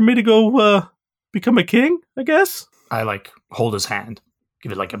time for me to go become a king, I guess. I like hold his hand,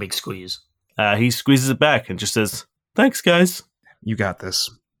 give it like a big squeeze. He squeezes it back and just says, thanks, guys. You got this.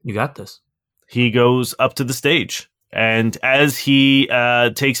 You got this. He goes up to the stage. And as he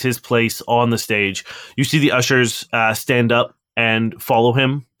takes his place on the stage, you see the ushers stand up and follow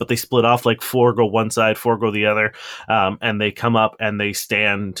him, but they split off, like 4 go one side, 4 go the other. And they come up and they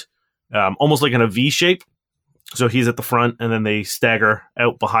stand almost like in a V shape. So he's at the front, and then they stagger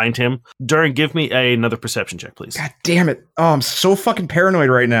out behind him. Durin, give me another perception check, please. God damn it. Oh, I'm so fucking paranoid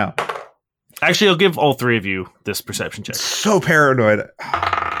right now. Actually, I'll give all 3 of you this perception check. So paranoid.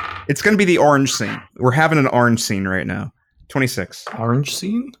 It's going to be the orange scene. We're having an orange scene right now. 26. Orange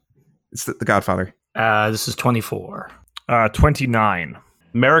scene? It's the Godfather. This is 24. 29.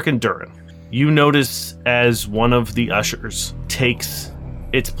 Merrick and Durin, you notice as one of the ushers takes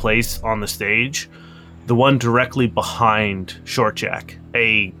its place on the stage, the one directly behind Short Jack,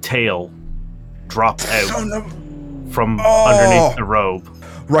 a tail drops out from underneath the robe.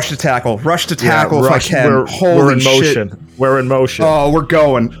 Rush to tackle if I can. We're in motion. Shit. We're in motion. Oh, we're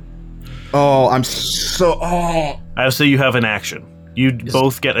going. Oh, I'm so... Oh. I would say you have an action. You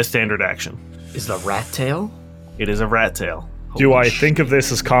both get a standard action. Is the rat tail? It is a rat tail. Do I think of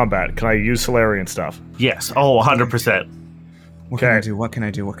this as combat? Can I use Solarian stuff? Yes. Oh, 100%. What can I do? What can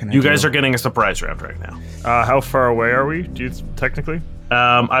I do? You guys are getting a surprise round right now. How far away are we, technically?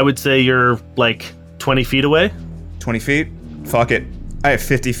 I would say you're like 20 feet away. 20 feet? Fuck it. I have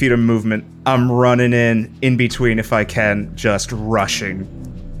 50 feet of movement. I'm running in between if I can, just rushing.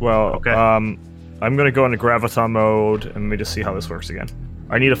 Well, okay. I'm going to go into Graviton mode, and let me just see how this works again.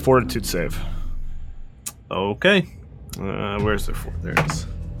 I need a Fortitude save. Okay. Where's the fort? There it is.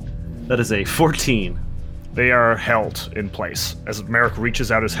 That is a 14. They are held in place. As Merrick reaches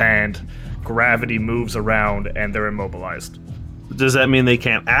out his hand, gravity moves around, and they're immobilized. Does that mean they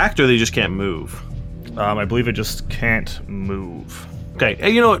can't act, or they just can't move? I believe it just can't move.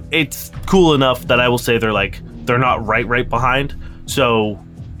 Okay, you know what? It's cool enough that I will say they're not right behind. So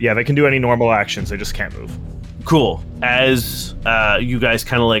yeah, they can do any normal actions. They just can't move. Cool. As you guys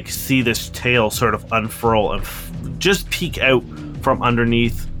kind of like see this tail sort of unfurl and just peek out from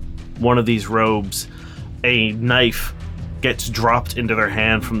underneath one of these robes, a knife gets dropped into their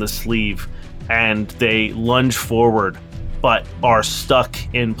hand from the sleeve, and they lunge forward, but are stuck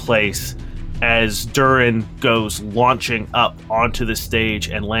in place as Durin goes launching up onto the stage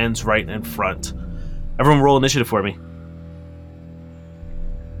and lands right in front. Everyone roll initiative for me.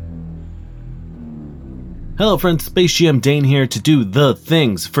 Hello friends, Space GM Dane here to do the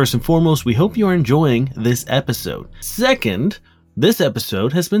things. First and foremost, we hope you are enjoying this episode. Second, this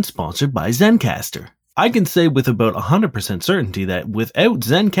episode has been sponsored by Zencastr. I can say with about 100% certainty that without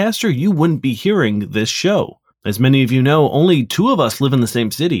Zencastr, you wouldn't be hearing this show. As many of you know, only 2 of us live in the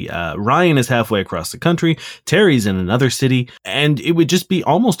same city. Ryan is halfway across the country, Terry's in another city, and it would just be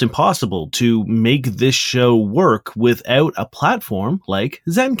almost impossible to make this show work without a platform like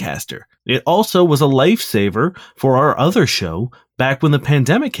Zencastr. It also was a lifesaver for our other show back when the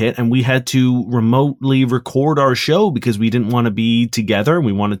pandemic hit and we had to remotely record our show because we didn't want to be together and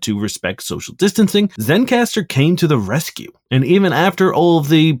we wanted to respect social distancing. Zencastr came to the rescue. And even after all of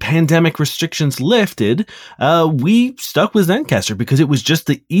the pandemic restrictions lifted, we stuck with Zencastr because it was just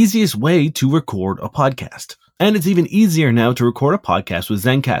the easiest way to record a podcast. And it's even easier now to record a podcast with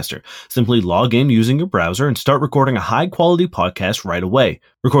Zencastr. Simply log in using your browser and start recording a high-quality podcast right away.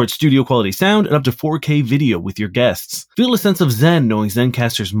 Record studio-quality sound and up to 4K video with your guests. Feel a sense of zen knowing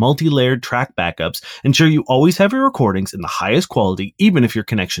Zencastr's multi-layered track backups ensure you always have your recordings in the highest quality, even if your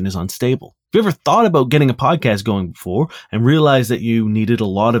connection is unstable. If you ever thought about getting a podcast going before and realized that you needed a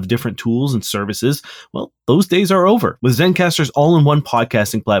lot of different tools and services, well, those days are over. With Zencastr's all-in-one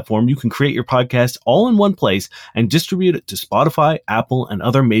podcasting platform, you can create your podcast all in one place and distribute it to Spotify, Apple, and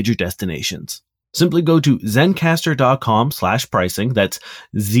other major destinations. Simply go to zencastr.com/pricing. That's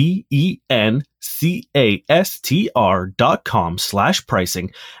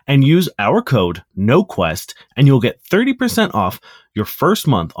zencastr.com/pricing and use our code NOQUEST and you'll get 30% off your first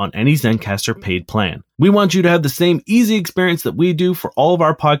month on any Zencastr paid plan. We want you to have the same easy experience that we do for all of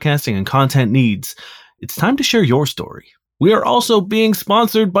our podcasting and content needs. It's time to share your story. We are also being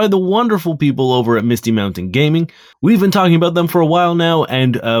sponsored by the wonderful people over at Misty Mountain Gaming. We've been talking about them for a while now,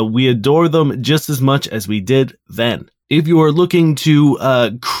 and we adore them just as much as we did then. If you are looking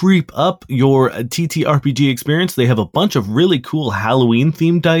to creep up your TTRPG experience, they have a bunch of really cool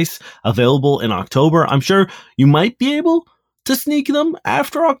Halloween-themed dice available in October. I'm sure you might be able to sneak them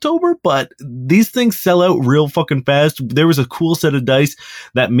after October, but these things sell out real fucking fast. There was a cool set of dice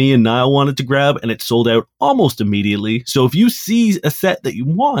that me and Niall wanted to grab, and it sold out almost immediately. So if you see a set that you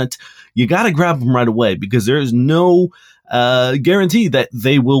want, you gotta grab them right away, because there is no guarantee that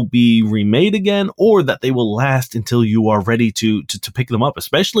they will be remade again or that they will last until you are ready to pick them up,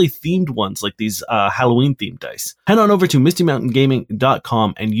 especially themed ones like these Halloween themed dice. Head on over to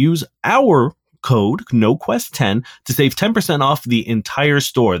mistymountaingaming.com and use our code NOQUEST10 to save 10% off the entire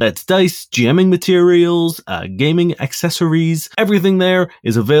store. That's dice, jamming materials, gaming accessories. Everything there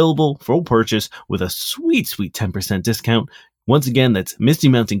is available for purchase with a sweet 10% discount. Once again, that's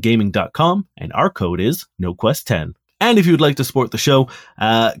mistymountaingaming.com and our code is NOQUEST10. And if you would like to support the show,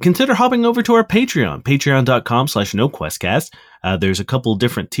 consider hopping over to our Patreon, patreon.com/NoQuestcast. There's a couple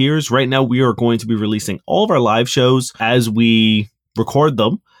different tiers. Right now, we are going to be releasing all of our live shows as we record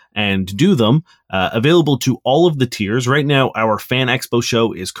them and do them, available to all of the tiers. Right now, our Fan Expo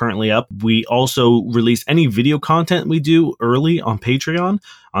show is currently up. We also release any video content we do early on Patreon.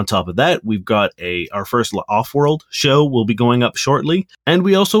 On top of that, we've got our first Off-World show will be going up shortly. And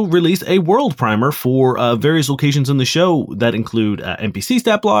we also release a world primer for various locations in the show that include NPC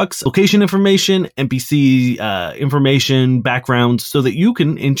stat blocks, location information, NPC information, backgrounds, so that you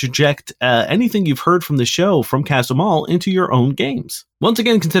can interject anything you've heard from the show from Cast 'Em All into your own games. Once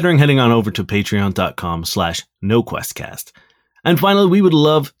again, considering heading on over to patreon.com/NoQuestcast. And finally, we would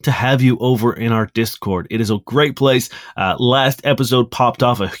love to have you over in our Discord. It is a great place. Last episode popped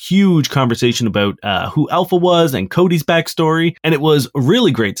off a huge conversation about who Alpha was and Cody's backstory, and it was really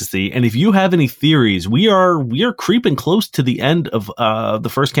great to see. And if you have any theories, we are creeping close to the end of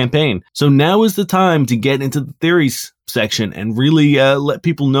the first campaign. So now is the time to get into the theories section and really let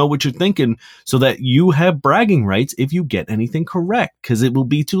people know what you're thinking so that you have bragging rights if you get anything correct, because it will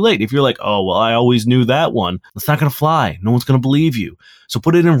be too late. If you're like, oh, well, I always knew that one, it's not going to fly. No one's going to believe you. So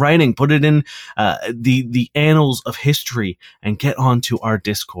put it in writing, put it in the annals of history, and get onto our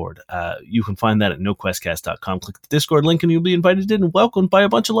Discord. You can find that at noquestcast.com. Click the Discord link and you'll be invited in and welcomed by a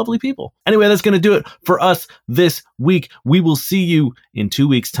bunch of lovely people. Anyway, that's going to do it for us this week. We will see you in 2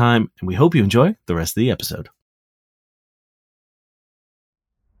 weeks' time, and we hope you enjoy the rest of the episode.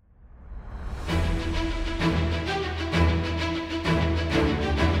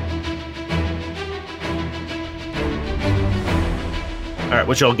 All right,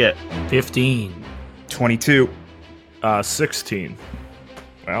 what y'all get? 15. 22. 16.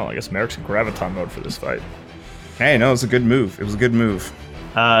 Well, I guess Merrick's in graviton mode for this fight. Hey, no, it was a good move. It was a good move.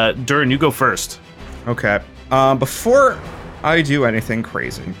 Durin, you go first. Okay. Before I do anything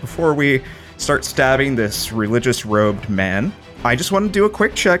crazy, before we start stabbing this religious robed man, I just want to do a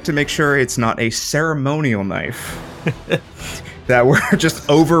quick check to make sure it's not a ceremonial knife. That we're just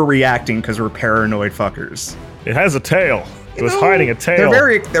overreacting because we're paranoid fuckers. It has a tail. It was hiding a tail.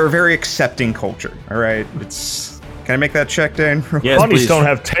 They're a very accepting culture. All right, Can I make that check, Dan? Yes, Bunnies please. Oh, don't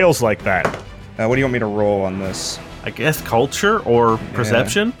have tails like that. What do you want me to roll on this? I guess culture or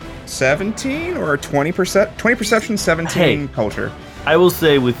perception? 17 or 20%? 20 perception, 17 culture. I will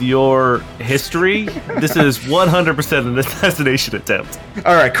say with your history, this is 100% an assassination attempt.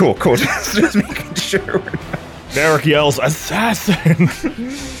 All right, cool. Just making sure. Merrick yells, "Assassin!"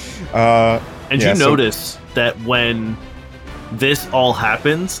 And you notice that when this all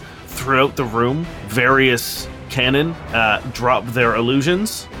happens, throughout the room, various cannon drop their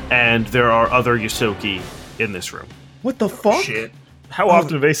illusions, and there are other Yosoki in this room. What the fuck? Shit. How often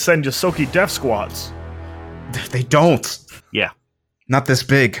do they send Yosoki death squads? They don't. Yeah. Not this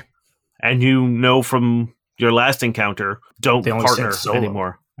big. And you know from your last encounter, don't They only partner send solo.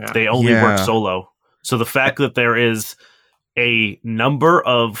 anymore. Yeah. They only Yeah. work solo. So the fact that there is a number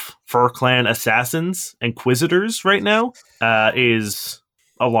of Fur Clan assassins, inquisitors right now, is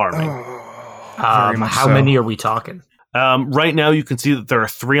alarming. Very much How so. many are we talking? Right now, you can see that there are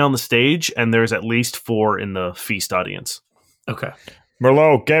 3 on the stage, and there's at least 4 in the feast audience. Okay.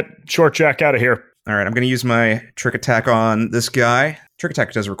 Merlot, get Short Jack out of here. All right, I'm going to use my trick attack on this guy. Trick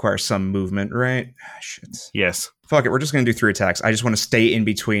attack does require some movement, right? Shit. Yes. Fuck it, we're just going to do 3 attacks. I just want to stay in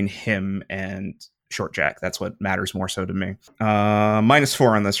between him and Short Jack. That's what matters more so to me.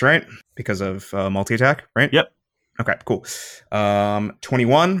 -4 on this, right? Because of multi-attack, right? Yep. Okay, cool.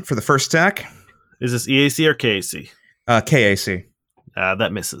 21 for the first attack. Is this EAC or KAC? KAC.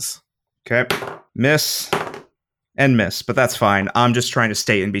 That misses. Okay. Miss and miss, but that's fine. I'm just trying to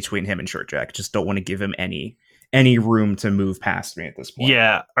stay in between him and Short Jack. Just don't want to give him any room to move past me at this point.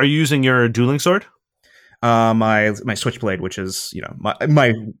 Yeah. Are you using your dueling sword? My switchblade, which is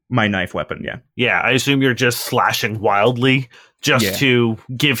my knife weapon. Yeah. Yeah. I assume you're just slashing wildly just to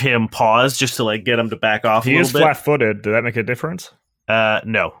give him pause, just to like get him to back off. He a little is bit. flat-footed. Did that make a difference?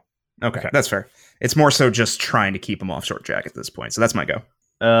 No. Okay, that's fair. It's more so just trying to keep him off Short Jack at this point. So that's my go.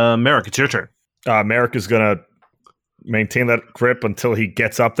 Merrick, it's your turn. Merrick is going to maintain that grip until he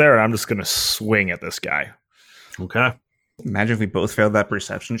gets up there, and I'm just going to swing at this guy. Okay. Imagine if we both failed that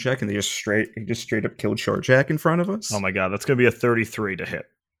perception check and he just straight up killed Short Jack in front of us. Oh my god, that's going to be a 33 to hit.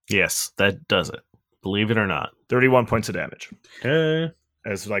 Yes, that does it. Believe it or not. 31 points of damage. Okay.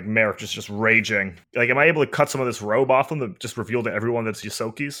 As like Merrick is just raging. Like, am I able to cut some of this robe off him to just reveal to everyone that's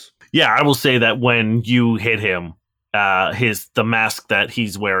Yosoki's? Yeah, I will say that when you hit him, the mask that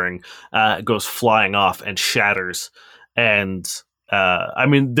he's wearing goes flying off and shatters. And I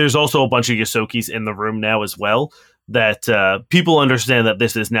mean, there's also a bunch of Yosoki's in the room now as well. That people understand that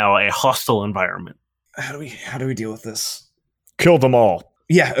this is now a hostile environment. How do we deal with this? Kill them all.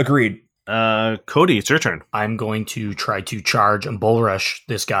 Yeah, agreed. Cody, it's your turn. I'm going to try to charge and bull rush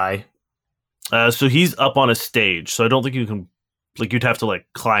this guy. So he's up on a stage, so I don't think you can. Like, you'd have to like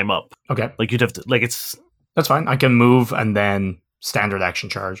climb up. Okay, Like, you'd have to like it's. that's fine. I can move and then standard action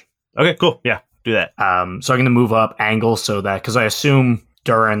charge. Okay, cool. Yeah, do that. So I'm going to move up angle so that, because I assume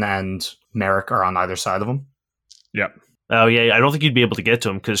Durin and Merrick are on either side of him. Yep. Oh yeah, I don't think you'd be able to get to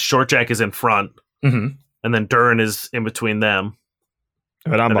him because Short Jack is in front, Mm-hmm. and then Durin is in between them,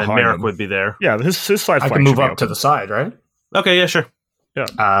 But I'm and then behind Merrick him. would be there. Yeah, his side I flank can move should be up to open. the side, right? Okay, yeah, sure. And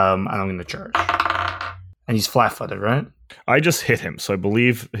I'm going to charge. And he's flat-footed, right? I just hit him, so I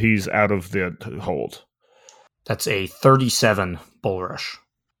believe he's out of the hold. That's a 37 bull rush.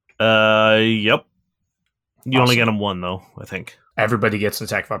 Yep. You only Awesome. get him one though, I think. Everybody gets an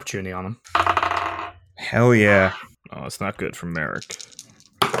attack of opportunity on him. Hell yeah. Oh, it's not good for Merrick.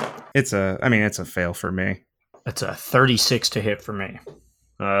 It's a fail for me. That's a 36 to hit for me.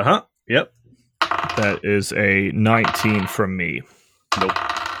 Uh-huh. Yep. That is a 19 from me. Nope.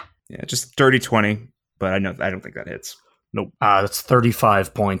 Yeah, just dirty 20, but I don't think that hits. That's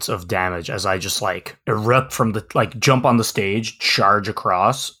 35 points of damage as I just like erupt from the like jump on the stage, charge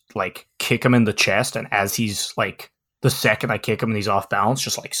across, like kick him in the chest, and as he's like the second I kick him and he's off balance,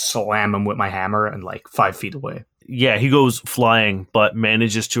 just like slam him with my hammer and like 5 feet away. Yeah, he goes flying, but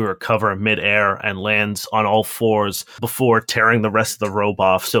manages to recover midair and lands on all fours before tearing the rest of the robe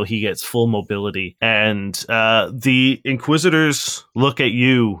off, so he gets full mobility. And the Inquisitors look at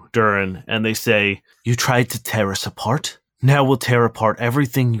you, Durin, and they say, "You tried to tear us apart? Now we'll tear apart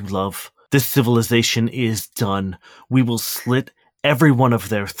everything you love. This civilization is done. We will slit every one of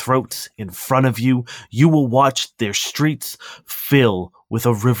their throats in front of you. You will watch their streets fill with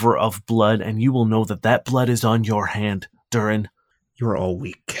a river of blood, and you will know that that blood is on your hand, Durin." You're all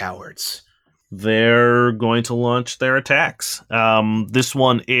weak cowards. They're going to launch their attacks. This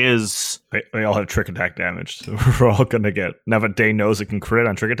one is... They all have trick attack damage, so we're all going to get... Now that Day knows it can crit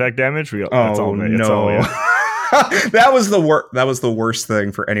on trick attack damage, that's all no. it's all in. That was the worst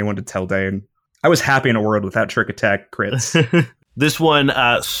thing for anyone to tell Dane. I was happy in a world without trick attack crits. This one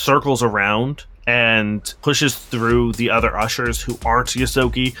circles around and pushes through the other ushers who aren't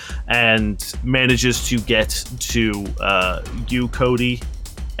Yosoki and manages to get to you, Cody,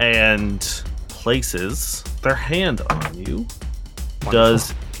 and places their hand on you. Wonderful.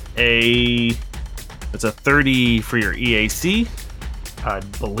 Does it's a 30 for your EAC. I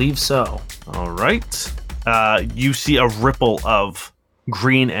believe so. All right. You see a ripple of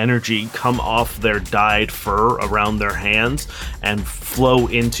green energy come off their dyed fur around their hands and flow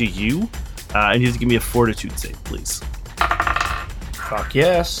into you. And you have to give me a fortitude save, please. Fuck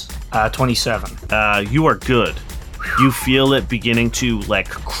yes. 27. You are good. You feel it beginning to like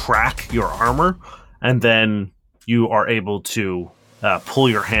crack your armor, and then you are able to pull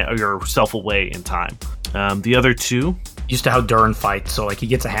yourself away in time. The other two, Used to how Durin fights, so like he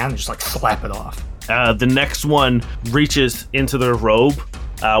gets a hand and just like slap it off. the next one reaches into their robe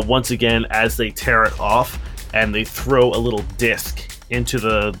once again as they tear it off, and they throw a little disc into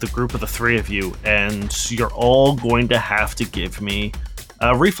the group of the three of you, and you're all going to have to give me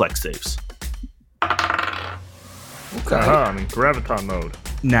reflex saves. Okay. I'm in graviton mode.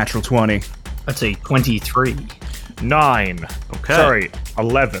 Natural 20. That's a 23. 9. Okay. Sorry,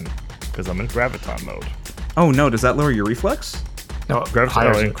 11. Because I'm in graviton mode. Oh no, does that lower your reflex? No,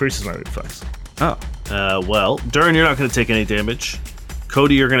 Graviton increases my reflex. Oh. Well, Durin, you're not going to take any damage.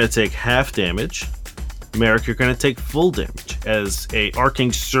 Cody, you're going to take half damage. Merrick, you're going to take full damage as a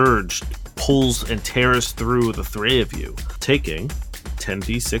arcing surge pulls and tears through the three of you, taking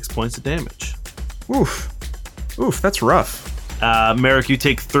 10d6 points of damage. Oof. Oof, that's rough. Merrick, you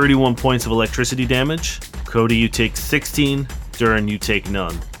take 31 points of electricity damage. Cody, you take 16. Durin, you take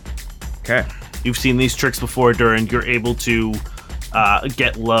none. Okay. You've seen these tricks before, Durin. You're able to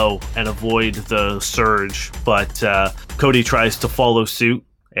get low and avoid the surge, but Cody tries to follow suit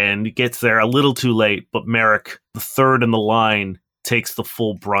and gets there a little too late, but Merrick, the third in the line, takes the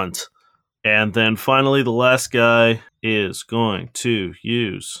full brunt. And then finally, the last guy is going to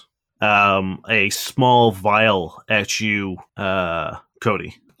use a small vial at you,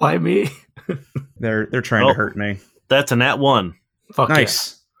 Cody. Why me? They're trying to hurt me. That's a nat 1. Fuck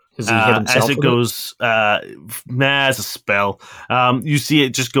Nice. yeah. Does he hit himself as it with goes, as a spell, you see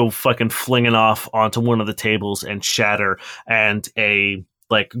it just go fucking flinging off onto one of the tables and shatter, and a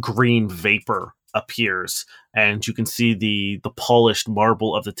green vapor appears, and you can see the polished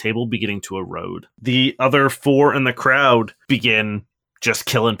marble of the table beginning to erode. The other four in the crowd begin just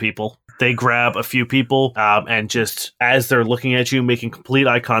killing people. They grab a few people, and just as they're looking at you, making complete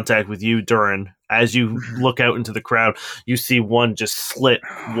eye contact with you, Durin, as you look out into the crowd, you see one just slit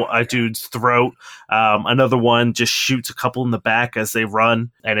a dude's throat. Another one just shoots a couple in the back as they run,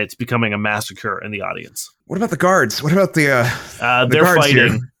 and it's becoming a massacre in the audience. What about the guards? What about the they're guards fighting.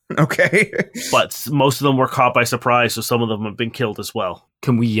 here? Okay. But most of them were caught by surprise, so some of them have been killed as well.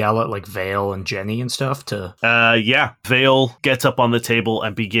 Can we yell at VII and Jenny and stuff to... Yeah. Vale gets up on the table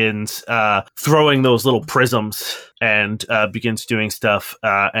and begins throwing those little prisms and begins doing stuff.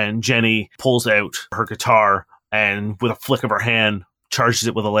 And Jenny pulls out her guitar and with a flick of her hand charges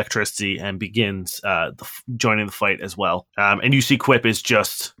it with electricity and begins joining the fight as well. And you see Quip is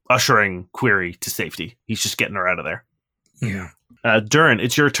just ushering Query to safety. He's just getting her out of there. Yeah. Durin,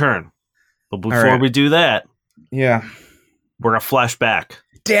 it's your turn. But before we do that, yeah, we're going to flash back.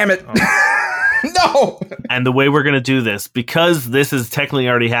 Damn it. No! And the way we're going to do this, because this has technically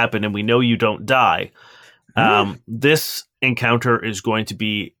already happened and we know you don't die, this encounter is going to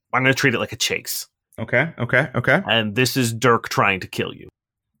be, I'm going to treat it like a chase. Okay. And this is Dirk trying to kill you.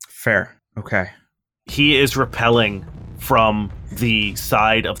 Fair. Okay. He is repelling from the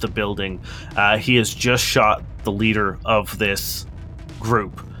side of the building. He has just shot the leader of this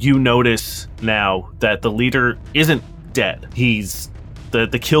group. You notice now that the leader isn't dead. He's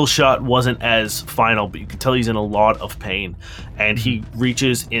the kill shot wasn't as final, but you can tell he's in a lot of pain. And he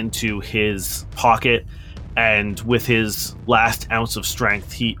reaches into his pocket, and with his last ounce of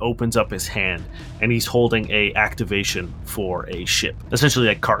strength, he opens up his hand, and he's holding a activation for a ship, essentially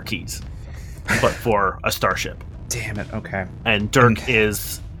like car keys, but for a starship. Damn it. Okay. And Dirk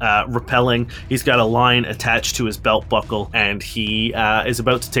is repelling. He's got a line attached to his belt buckle, and he is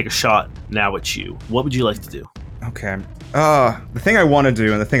about to take a shot now at you. What would you like to do? Okay. The thing I want to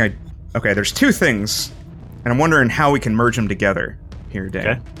do, and the thing okay, there's two things, and I'm wondering how we can merge them together here, Dan.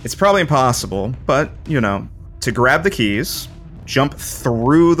 Okay. It's probably impossible, but, to grab the keys, jump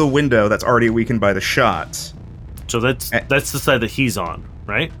through the window that's already weakened by the shot. So that's the side that he's on,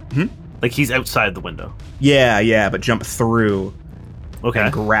 right? Mm-hmm. Like he's outside the window. Yeah, but jump through Okay.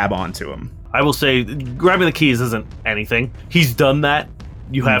 and grab onto him. I will say grabbing the keys isn't anything. He's done that.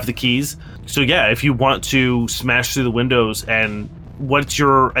 You have the keys. So yeah, if you want to smash through the windows, and what's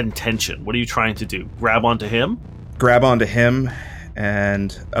your intention? What are you trying to do? Grab onto him? Grab onto him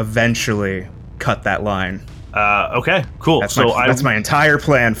and eventually cut that line. Okay, cool. That's my entire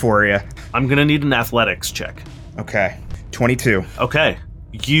plan for you. I'm going to need an athletics check. Okay. 22. Okay.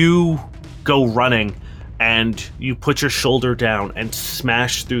 You go running and you put your shoulder down and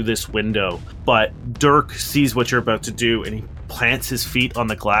smash through this window. But Dirk sees what you're about to do and he plants his feet on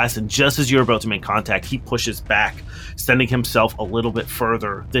the glass, and just as you're about to make contact, he pushes back, sending himself a little bit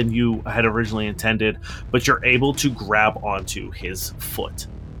further than you had originally intended, but you're able to grab onto his foot.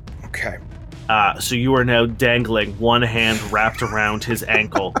 Okay. So you are now dangling, one hand wrapped around his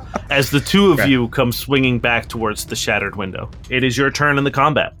ankle, as the two of you come swinging back towards the shattered window. It is your turn in the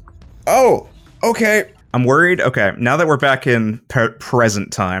combat. Oh, okay. I'm worried. Okay, now that we're back in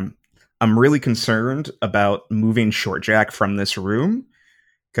present time, I'm really concerned about moving Shortjack from this room,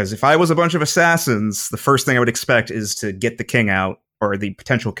 because if I was a bunch of assassins, the first thing I would expect is to get the king out, or the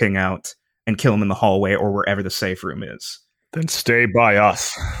potential king out, and kill him in the hallway or wherever the safe room is. Then stay by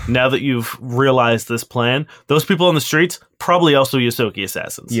us. Now that you've realized this plan, those people on the streets, probably also Yosoki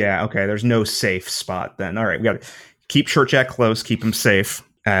assassins. Yeah, okay, there's no safe spot then. All right, we got to keep Short Jack close, keep him safe.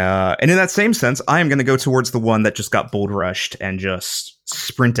 And in that same sense, I am going to go towards the one that just got bull rushed and just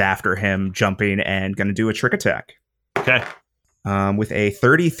sprint after him, jumping and going to do a trick attack. Okay. With a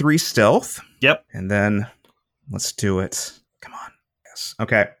 33 stealth. Yep. And then let's do it. Come on. Yes.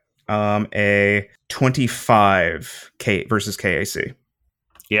 Okay. A 25 K versus KAC.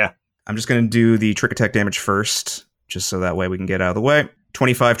 Yeah. I'm just going to do the trick attack damage first, just so that way we can get out of the way.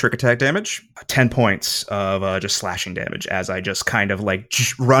 25 trick attack damage, 10 points of just slashing damage as I just kind of like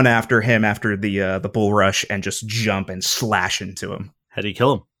run after him after the bull rush and just jump and slash into him. How do you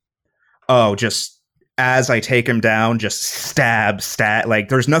kill him? Oh, just as I take him down, just stab. Like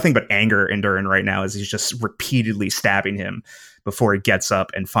there's nothing but anger in Durin right now as he's just repeatedly stabbing him before he gets up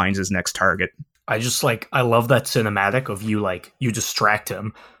and finds his next target. I just I love that cinematic of you distract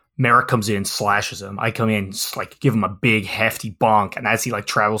him. Merrick comes in, slashes him. I come in, just give him a big, hefty bonk. And as he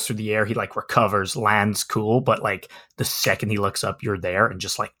travels through the air, he recovers, lands cool. But the second he looks up, you're there and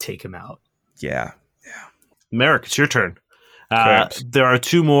just take him out. Yeah. Merrick, it's your turn. There are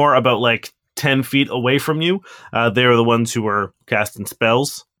two more about 10 feet away from you. They're the ones who were casting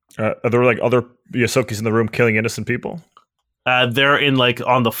spells. Are there other Yosokis in the room killing innocent people? They're in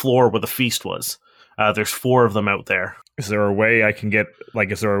on the floor where the feast was. There's 4 of them out there. Is there a way I can get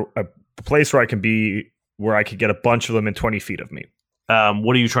is there a place where I can be where I could get a bunch of them in 20 feet of me?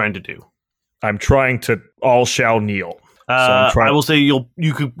 What are you trying to do? I'm trying to all shall kneel. I will say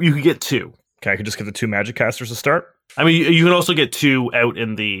you could get 2. Okay, I could just get the 2 magic casters to start. I mean, you can also get 2 out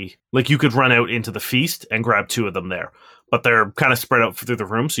in the you could run out into the feast and grab 2 of them there. But they're kind of spread out through the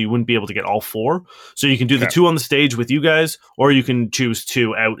room, so you wouldn't be able to get all 4. So you can do the 2 on the stage with you guys, or you can choose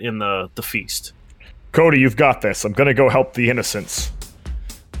 2 out in the feast. Cody, you've got this. I'm going to go help the innocents.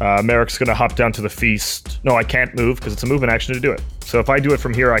 Merrick's going to hop down to the feast. No, I can't move because it's a movement action to do it. So if I do it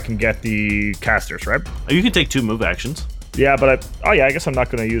from here, I can get the casters, right? You can take 2 move actions. Yeah, but I guess I'm not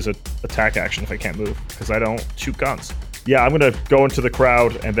going to use an attack action if I can't move because I don't shoot guns. Yeah, I'm going to go into the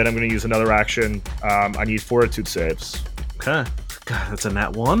crowd and then I'm going to use another action. I need fortitude saves. Okay. God, that's a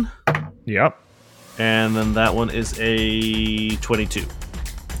nat 1. Yep. And then that one is a 22.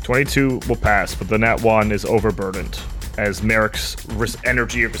 22 will pass, but the nat 1 is overburdened as Merrick's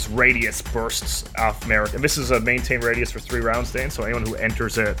energy of his radius bursts off Merrick. And this is a maintain radius for 3 rounds, Dane, so anyone who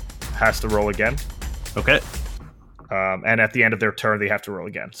enters it has to roll again. Okay. And at the end of their turn, they have to roll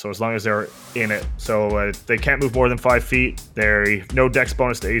again. So as long as they're in it. So they can't move more than 5 feet. They no dex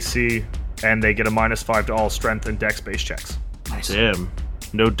bonus to AC, and they get a -5 to all strength and dex-based checks. Nice. Damn.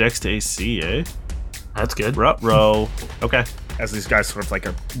 No dex to AC, eh? That's good. Ruh-roh. Okay. As these guys sort of I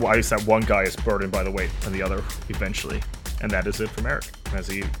guess that one guy is burdened by the weight and the other eventually. And that is it for Merrick, as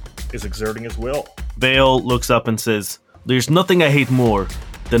he is exerting his will. Vale looks up and says, "There's nothing I hate more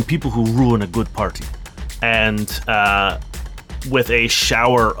than people who ruin a good party." And with a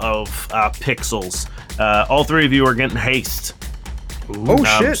shower of pixels, all 3 of you are getting haste. Oh,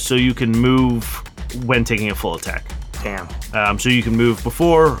 shit. So you can move when taking a full attack. Damn. So you can move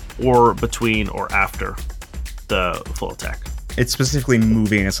before or between or after the full attack. It's specifically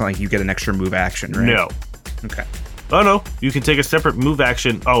moving. It's not like you get an extra move action, right? No. Okay. Oh, no. You can take a separate move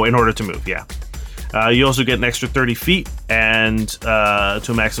action. Oh, in order to move, yeah. You also get an extra 30 feet and to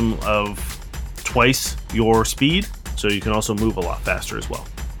a maximum of twice your speed. So you can also move a lot faster as well.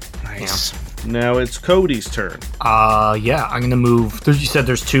 Nice. Now it's Cody's turn. Yeah, I'm gonna move. You said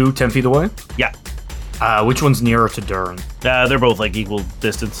there's 2 10 feet away? Yeah. Which one's nearer to Durin? They're both equal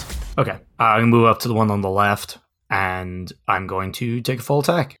distance. Okay. I'm gonna move up to the one on the left, and I'm going to take a full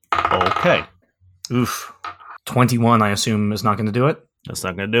attack. Okay. Oof. 21, I assume, is not gonna do it? That's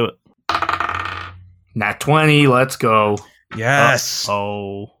not going to do it. Nat 20, let's go. Yes.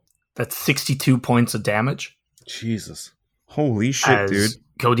 Oh. That's 62 points of damage. Jesus. Holy shit, As dude.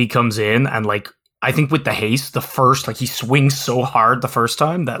 Cody comes in and I think with the haste, the first he swings so hard the first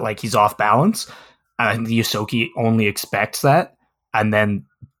time that he's off balance, and the Yosoki only expects that, and then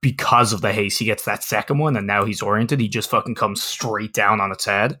because of the haste, he gets that second one, and now he's oriented. He just fucking comes straight down on its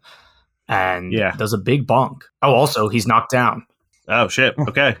head, and does a big bonk. Oh, also he's knocked down. Oh shit.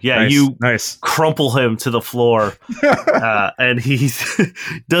 Okay. Yeah, Nice. you Nice. crumple him to the floor, and he's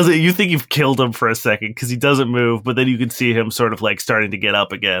doesn't. You think you've killed him for a second because he doesn't move, but then you can see him sort of starting to get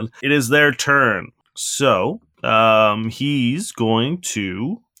up again. It is their turn, so he's going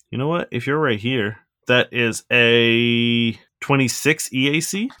to. You know what? If you're right here, that is a 26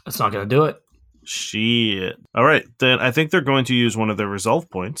 EAC. That's not gonna do it. Shit. All right, then I think they're going to use one of their resolve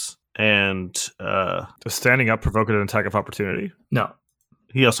points And Does standing up provoke an attack of opportunity? No.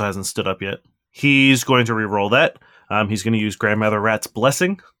 he also hasn't stood up yet. He's going to re-roll that. He's going to use Grandmother Rat's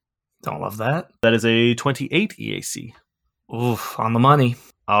Blessing. Don't love that. That is a 28 EAC. Oof, on the money.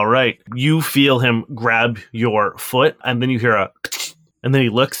 All right. You feel him grab your foot, and then you hear a... And then he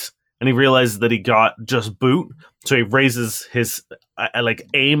looks, and he realizes that he got just boot. So he raises his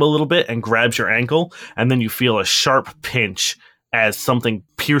aim a little bit and grabs your ankle, and then you feel a sharp pinch as something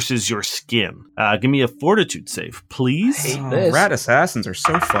pierces your skin. Give me a fortitude save, please. Hate this. Rat assassins are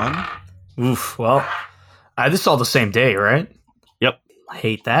so fun. Oof, well, this is all the same day, right? Yep. I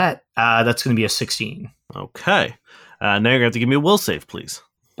hate that. That's going to be a 16. Okay. Now you're going to have to give me a will save, please.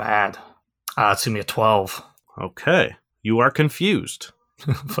 Bad. It's going to be a 12. Okay. You are confused.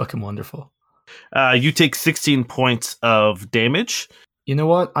 Fucking wonderful. You take 16 points of damage. You know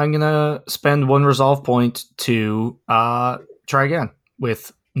what? I'm going to spend 1 resolve point to try again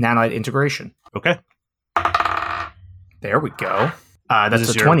with nanite integration. Okay. There we go. That's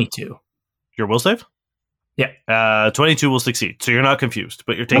a 22. Your will save? Yeah. 22 will succeed. So you're not confused,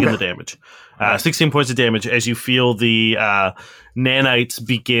 but you're taking the damage. 16 points of damage as you feel the nanites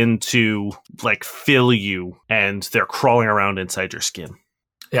begin to fill you, and they're crawling around inside your skin.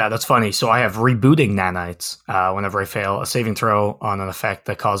 Yeah, that's funny. So I have rebooting nanites whenever I fail a saving throw on an effect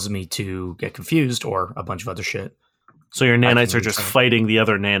that causes me to get confused or a bunch of other shit. So your nanites are just fighting the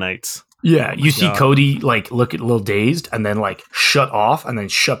other nanites. Yeah, you see Cody look a little dazed and then shut off and then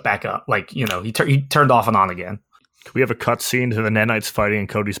shut back up. He turned off and on again. Could we have a cut scene to the nanites fighting in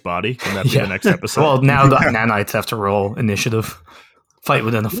Cody's body? Can that be the next episode? Well, now the nanites have to roll initiative. Fight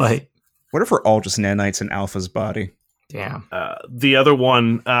within a fight. What if we're all just nanites in Alpha's body? Damn. The other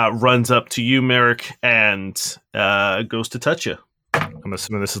one runs up to you, Merrick, and goes to touch you. I'm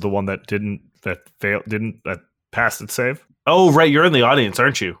assuming this is the one that passed its save? Oh, right. You're in the audience,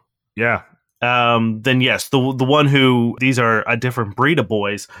 aren't you? Yeah. Then yes, the one who, these are a different breed of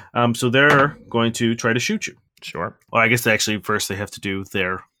boys, so they're going to try to shoot you. Sure. Well, I guess actually first they have to do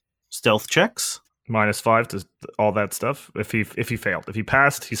their stealth checks. -5 to all that stuff. If he failed. If he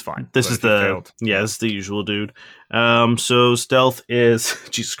passed, he's fine. This is this is the usual dude. So stealth is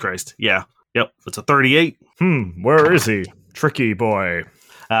Jesus Christ. Yeah. Yep. It's a 38. Where is he? Tricky boy.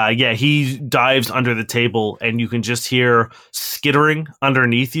 Yeah, he dives under the table, and you can just hear skittering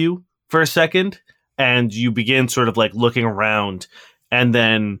underneath you for a second, and you begin sort of looking around, and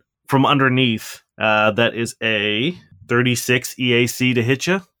then from underneath, that is a 36 EAC to hit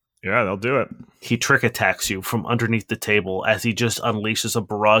you. Yeah, they'll do it. He trick attacks you from underneath the table as he just unleashes a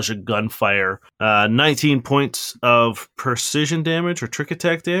barrage of gunfire. 19 points of precision damage or trick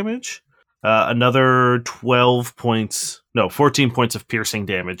attack damage. Another 14 points of piercing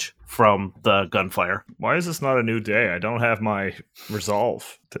damage from the gunfire. Why is this not a new day? I don't have my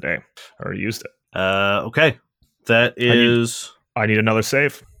resolve today. I already used it. Okay. That is... I need another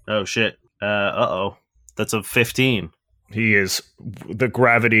save. Oh, shit. Uh-oh. That's a 15. The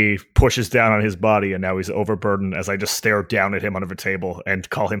gravity pushes down on his body, and now he's overburdened as I just stare down at him under the table and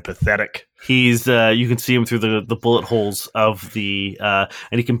call him pathetic. He's, you can see him through the bullet holes of the, and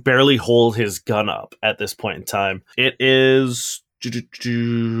he can barely hold his gun up at this point in time. It is, there's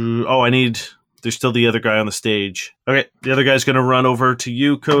still the other guy on the stage. Okay, the other guy's going to run over to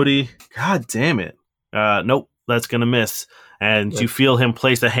you, Cody. God damn it. Nope, that's going to miss. And you feel him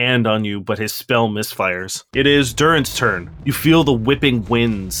place a hand on you, but his spell misfires. It is Durin's turn. You feel the whipping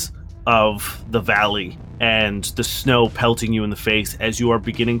winds of the valley and the snow pelting you in the face as you are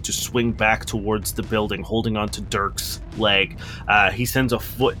beginning to swing back towards the building, holding onto Dirk's leg. He sends a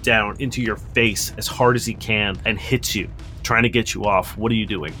foot down into your face as hard as he can and hits you, trying to get you off. What are you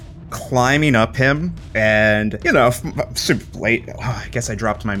doing? Climbing up him, and super late. I guess I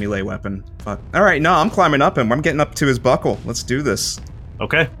dropped my melee weapon. Fuck. All right, no, I'm climbing up him. I'm getting up to his buckle. Let's do this.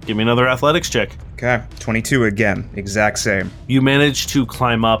 Okay, give me another athletics check. Okay, 22 again, exact same. You manage to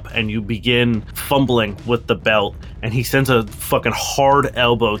climb up, and you begin fumbling with the belt, and he sends a fucking hard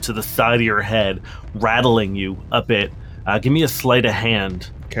elbow to the side of your head, rattling you a bit. Give me a sleight of hand.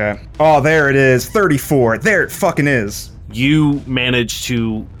 Okay. Oh, there it is. 34. There it fucking is. You manage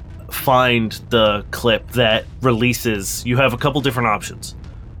to find the clip that releases. You have a couple different options.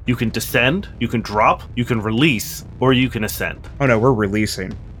 You can descend, you can drop, you can release, or you can ascend. Oh no, we're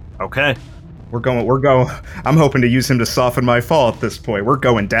releasing. Okay. We're going. I'm hoping to use him to soften my fall at this point. We're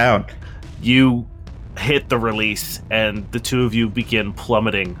going down. You hit the release, and the two of you begin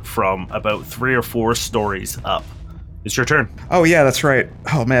plummeting from about 3 or 4 stories up. It's your turn. Oh yeah, that's right.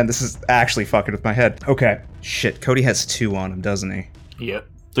 Oh man, this is actually fucking with my head. Okay. Shit, Cody has 2 on him, doesn't he? Yep.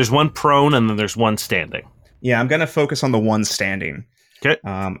 There's one prone, and then there's one standing. Yeah, I'm gonna focus on the one standing. Okay.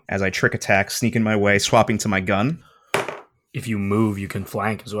 As I trick attack, sneaking my way, swapping to my gun. If you move, you can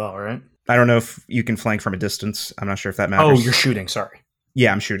flank as well, right? I don't know if you can flank from a distance. I'm not sure if that Oh, matters. you're shooting. Sorry.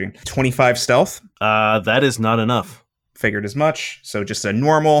 Yeah, I'm shooting. 25 stealth. That is not enough. Figured as much. So just a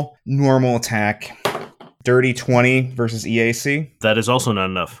normal attack. Dirty 20 versus EAC. That is also not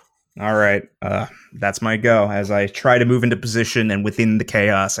enough. All right. That's my go. As I try to move into position and within the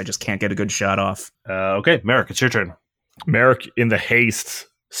chaos, I just can't get a good shot off. Okay, Merrick, it's your turn. Merrick, in the haste,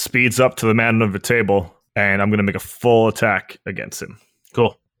 speeds up to the man under the table, and I'm going to make a full attack against him.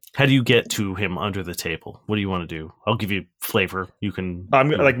 Cool. How do you get to him under the table? What do you want to do? I'll give you flavor. You can...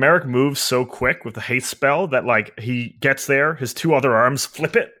 Like, Merrick moves so quick with the haste spell that, like, he gets there, his two other arms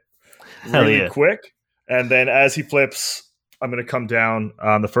flip it really quick, and then as he flips, I'm going to come down.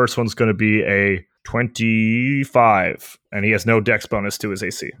 The first one's going to be a 25, and he has no dex bonus to his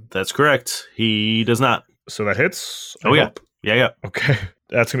AC. That's correct. He does not. So that hits. I hope. Yeah. Okay.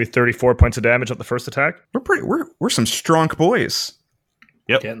 That's going to be 34 points of damage at the first attack. We're some strong boys.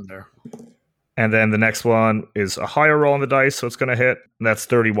 Yep. Getting there. And then the next one is a higher roll on the dice, so it's going to hit. And that's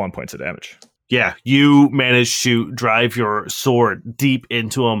 31 points of damage. Yeah, you manage to drive your sword deep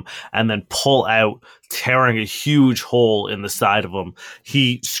into him and then pull out, tearing a huge hole in the side of him.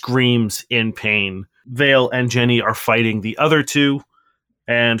 He screams in pain. Vale and Jenny are fighting the other two.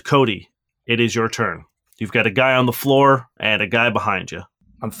 And Cody, it is your turn. You've got a guy on the floor and a guy behind you.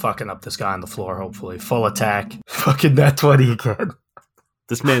 I'm fucking up this guy on the floor, hopefully. Full attack. Fucking that 20 again.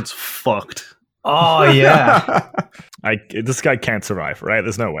 This man's fucked. Oh, yeah. This guy can't survive, right?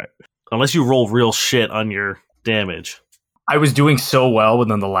 There's no way. Unless you roll real shit on your damage. I was doing so well, but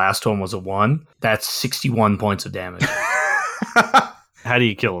then the last one was a 1. That's 61 points of damage. How do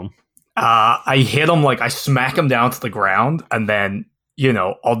you kill him? I hit him, like, I smack him down to the ground, and then, you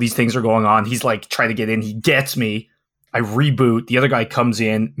know, all these things are going on. He's, like, trying to get in. He gets me. I reboot. The other guy comes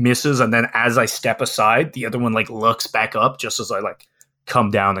in, misses, and then as I step aside, the other one, like, looks back up just as I, like, come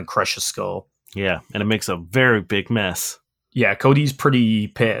down and crush his skull. Yeah, and it makes a very big mess. Yeah, Cody's pretty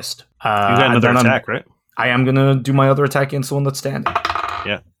pissed. You got another attack, right? I am going to do my other attack against the one that's standing.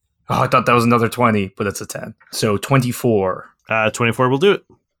 Yeah. Oh, I thought that was another 20, but it's a 10. So 24. 24 will do it.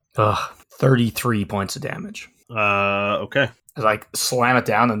 33 points of damage. Okay. I, like, slam it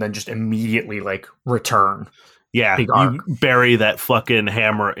down and then just immediately, like, return. Yeah, you bury that fucking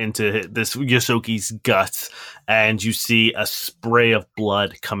hammer into this Yosoki's guts, and you see a spray of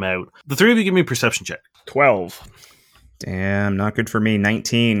blood come out. The three of you give me a perception check. 12. Damn, not good for me.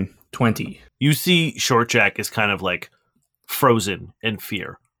 19. 20. You see Short Jack is kind of like frozen in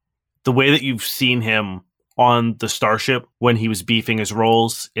fear. The way that you've seen him on the starship when he was beefing his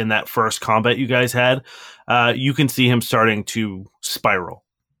rolls in that first combat you guys had, you can see him starting to spiral,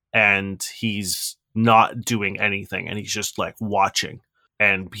 and he's not doing anything, and he's just like watching,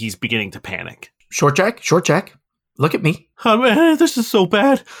 and he's beginning to panic. Short Jack, look at me. Oh, man, this is so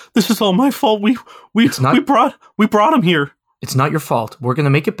bad. This is all my fault. We brought him here. It's not your fault. We're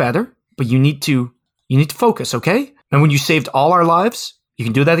gonna make it better, but you need to focus, okay? And when you saved all our lives, you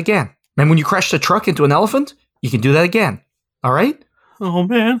can do that again. And when you crashed a truck into an elephant, you can do that again. All right? Oh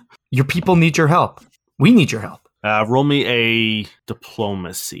man, your people need your help. We need your help. Roll me a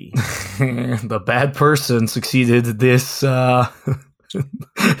diplomacy. The bad person succeeded this. This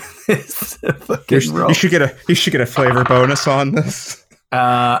you should get a flavor bonus on this.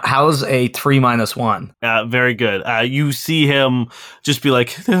 How's a 3 minus 1? Very good. You see him just be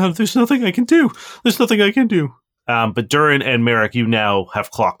like, "There's nothing I can do. There's nothing I can do." But Durin and Merrick, you now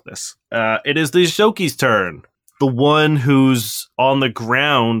have clocked this. It is the Shoki's turn. The one who's on the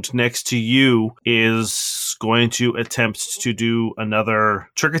ground next to you is going to attempt to do another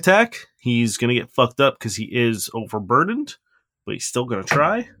trick attack. He's going to get fucked up because he is overburdened, but he's still going to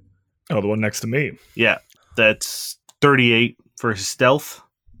try. Oh, the one next to me. Yeah, that's 38 for his stealth.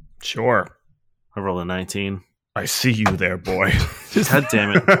 Sure. I rolled a 19. I see you there, boy. God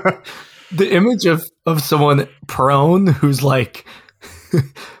damn it. The image of someone prone who's like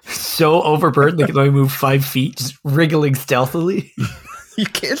so overburdened they can only move 5 feet, just wriggling stealthily. You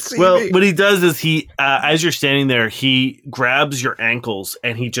can't see me. What he does is he, as you're standing there, he grabs your ankles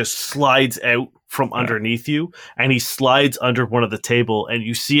and he just slides out from underneath you, and he slides under one of the table, and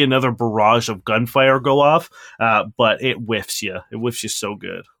you see another barrage of gunfire go off, but it whiffs you. It whiffs you so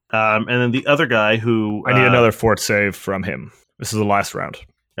good. And then the other guy who... I need another fort save from him. This is the last round.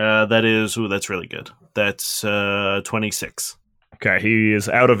 That's really good. That's 26. Okay, he is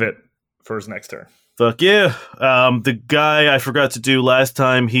out of it for his next turn. Fuck yeah. The guy I forgot to do last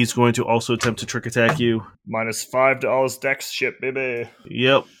time, he's going to also attempt to trick attack you. -5 to all his dex shit, baby.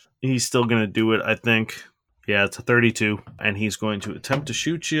 Yep. He's still going to do it, I think. Yeah, it's a 32, and he's going to attempt to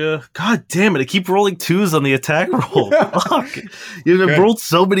shoot you. God damn it, I keep rolling 2s on the attack roll. Fuck. You've rolled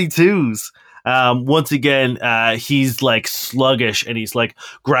so many 2s. Once again, he's like sluggish, and he's like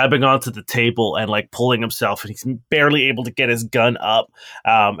grabbing onto the table and like pulling himself, and he's barely able to get his gun up,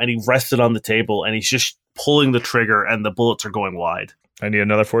 and he rested on the table, and he's just pulling the trigger, and the bullets are going wide. I need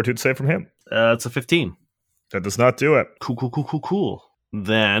another fortitude save from him. It's a 15. That does not do it. Cool.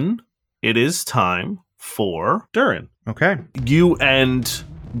 Then it is time for Durin. Okay. You and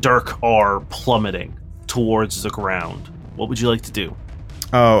Dirk are plummeting towards the ground. What would you like to do?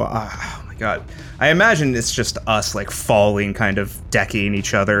 Oh my god. I imagine it's just us like falling, kind of decking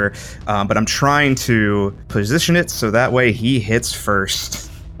each other, but I'm trying to position it so that way he hits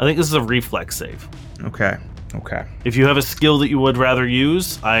first. I think this is a reflex save. Okay. If you have a skill that you would rather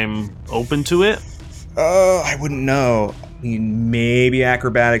use, I'm open to it. I wouldn't know. I mean, maybe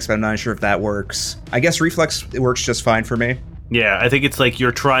acrobatics, but I'm not sure if that works. I guess reflex works just fine for me. Yeah, I think it's like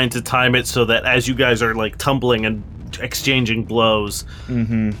you're trying to time it so that as you guys are like tumbling and exchanging blows.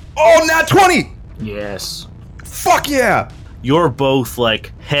 Mm-hmm. Oh, nat 20! Yes. Fuck yeah! You're both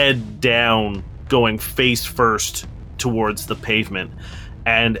like head down, going face first towards the pavement.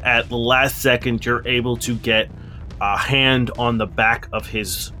 And at the last second, you're able to get a hand on the back of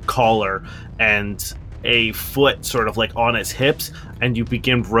his collar and a foot sort of like on his hips, and you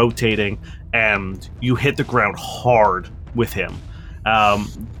begin rotating, and you hit the ground hard with him.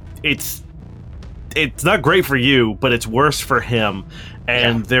 It's not great for you, but it's worse for him.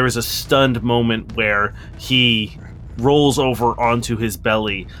 And there is a stunned moment where he rolls over onto his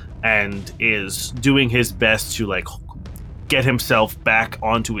belly and is doing his best to like get himself back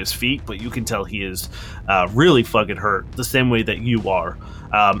onto his feet, but you can tell he is really fucking hurt, the same way that you are.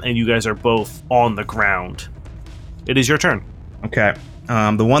 And you guys are both on the ground. It is your turn. Okay.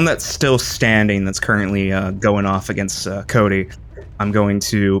 The one that's still standing, that's currently going off against Cody, I'm going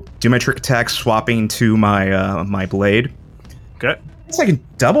to do my trick attack, swapping to my my blade. Okay. It's like I can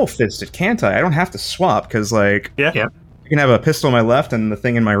double fist it, can't I? I don't have to swap, because like Yeah. I can have a pistol in my left and the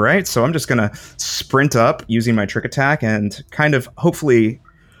thing in my right, so I'm just going to sprint up using my trick attack and kind of, hopefully,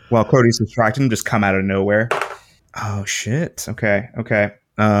 while Cody's distracted, just come out of nowhere. Oh, shit. Okay.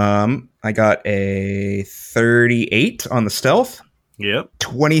 I got a 38 on the stealth. Yep.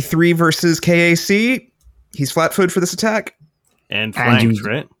 23 versus KAC. He's flat-footed for this attack. And flanked,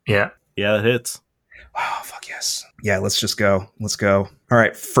 right? Yeah. Yeah, that hits. Oh, fuck yes. Yeah, let's just go. Let's go. All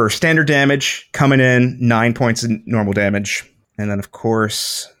right, for standard damage, coming in, 9 points in normal damage. And then, of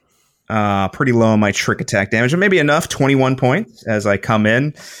course, pretty low on my trick attack damage. Maybe enough, 21 points as I come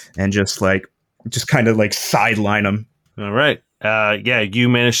in and just kind of like sideline him. All right. Yeah, you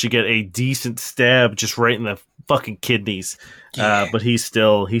managed to get a decent stab just right in the fucking kidneys. But he's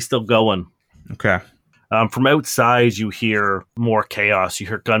still going. Okay. From outside, you hear more chaos. You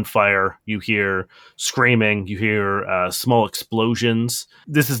hear gunfire. You hear screaming. You hear small explosions.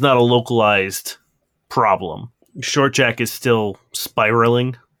 This is not a localized problem. Short Jack is still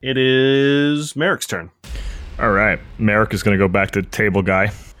spiraling. It is Merrick's turn. All right. Merrick is going to go back to table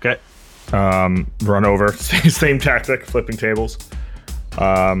guy. Okay. Run over. Same tactic, flipping tables.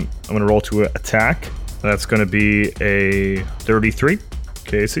 I'm going to roll to attack. That's going to be a 33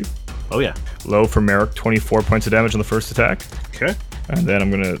 KAC. Oh, yeah. Low for Merrick, 24 points of damage on the first attack. Okay. And then I'm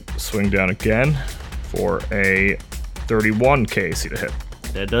going to swing down again for a 31 KAC to hit.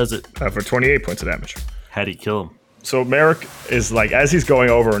 That does it. For 28 points of damage. How'd he kill him? So Merrick is like, as he's going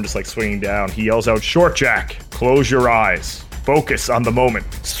over and just like swinging down, he yells out, "Short Jack, close your eyes. Focus on the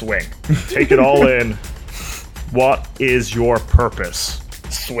moment. Swing. Take it all in. What is your purpose?"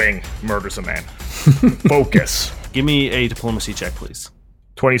 Swing. Murders a man. Focus. Give me a diplomacy check, please.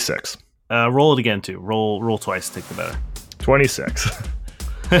 26. Roll it again, too. Roll twice to take the better. 26.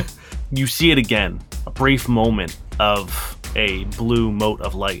 You see it again. A brief moment of a blue mote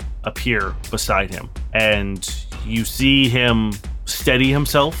of light appear beside him. And you see him steady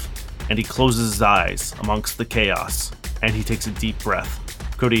himself, and he closes his eyes amongst the chaos. And he takes a deep breath.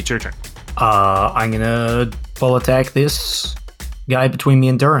 Cody, it's your turn. I'm gonna full attack this guy between me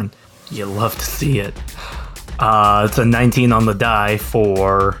and Durin. You love to see it. It's a 19 on the die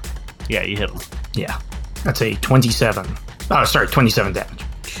for... Yeah, you hit him. Yeah. That's a 27. Oh, sorry, 27 damage.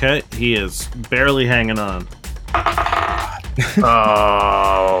 Okay, he is barely hanging on.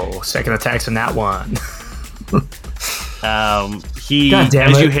 Oh, second attack's in that one. God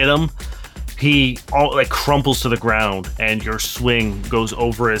damn as it. you hit him, he crumples to the ground, and your swing goes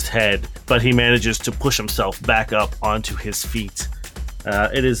over his head, but he manages to push himself back up onto his feet.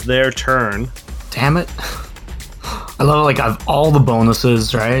 It is their turn. Damn it. I love it, like, I have all the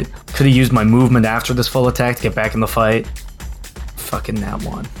bonuses, right? Could have used my movement after this full attack to get back in the fight. Fucking that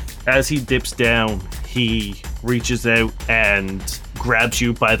one. As he dips down, he reaches out and grabs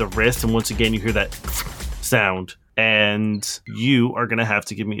you by the wrist, and once again you hear that sound. And you are going to have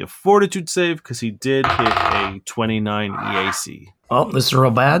to give me a fortitude save because he did hit a 29 EAC. Oh, this is real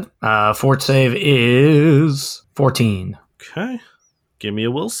bad. Fort save is 14. Okay. Give me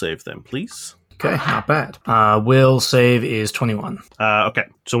a will save then, please. Okay, not bad. Will save is 21. Okay.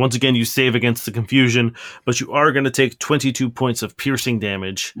 So once again, you save against the confusion, but you are going to take 22 points of piercing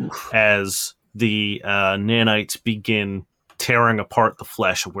damage as the nanites begin tearing apart the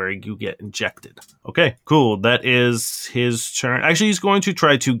flesh where you get injected. Okay, cool. That is his turn. Actually, he's going to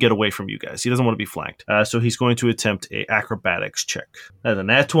try to get away from you guys. He doesn't want to be flanked. So he's going to attempt a acrobatics check. That's a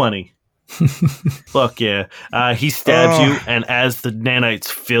nat 20. Fuck yeah. He stabs you, and as the nanites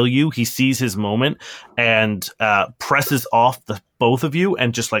fill you, he sees his moment and presses off the both of you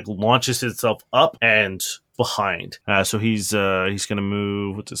and just like launches himself up and behind. So he's going to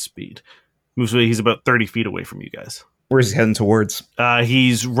move. What's his speed? Moves away. He's about 30 feet away from you guys. Where's he heading towards?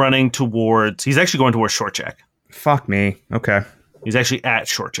 He's running towards... He's actually going towards Short Jack. Fuck me. Okay. He's actually at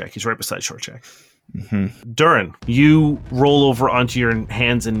Short Jack. He's right beside Short Jack. Mm-hmm. Durin, you roll over onto your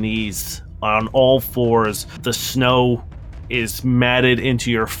hands and knees on all fours. The snow is matted into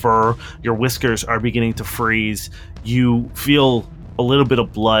your fur. Your whiskers are beginning to freeze. You feel a little bit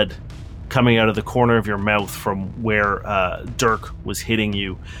of blood coming out of the corner of your mouth from where Dirk was hitting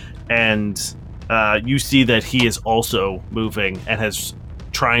you. And... you see that he is also moving and has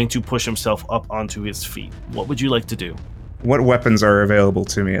trying to push himself up onto his feet. What would you like to do? What weapons are available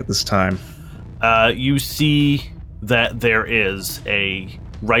to me at this time? You see that there is a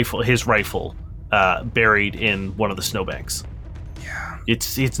rifle, his rifle, buried in one of the snowbanks. Yeah.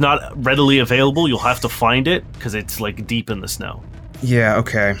 It's not readily available. You'll have to find it because it's like deep in the snow. Yeah,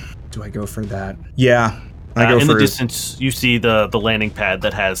 okay. Do I go for that? Yeah. I go in for the distance, you see the landing pad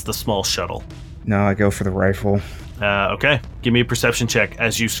that has the small shuttle. No, I go for the rifle. Okay. Give me a perception check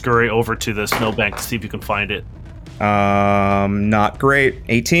as you scurry over to the snowbank to see if you can find it. Not great.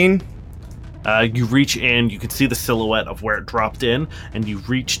 18? You reach in, you can see the silhouette of where it dropped in, and you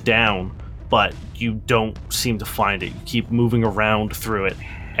reach down, but you don't seem to find it. You keep moving around through it,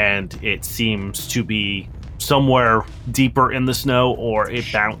 and it seems to be somewhere deeper in the snow, or it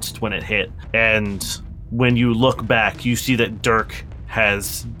bounced when it hit. And when you look back, you see that Dirk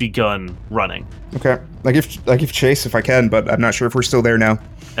has begun running. Okay. I give chase if I can, but I'm not sure if we're still there now.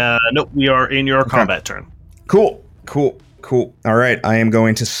 Nope, we are in your combat turn. Cool. All right, I am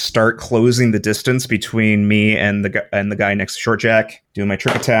going to start closing the distance between me and the guy next to Short Jack. Doing my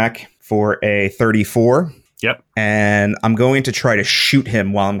trick attack for a 34. Yep. And I'm going to try to shoot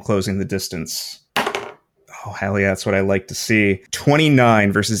him while I'm closing the distance. Oh, hell yeah, that's what I like to see.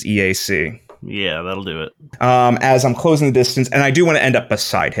 29 versus EAC. Yeah, that'll do it. As I'm closing the distance, and I do want to end up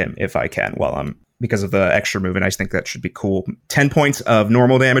beside him if I can because of the extra movement. I think that should be cool. 10 points of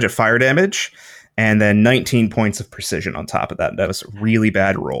normal damage of fire damage, and then 19 points of precision on top of that. That was a really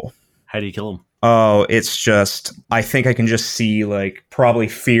bad roll. How do you kill him? Oh, it's just, I think I can just see like probably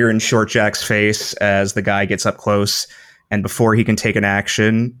fear in Short Jack's face as the guy gets up close, and before he can take an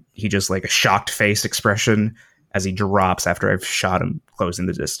action, he just like a shocked face expression as he drops after I've shot him, closing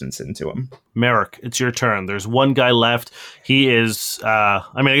the distance into him. Merrick, it's your turn. There's one guy left. He is, I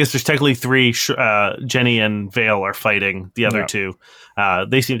guess there's technically three. Jenny and Vale are fighting the other two.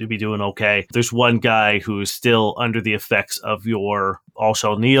 They seem to be doing okay. There's one guy who's still under the effects of your All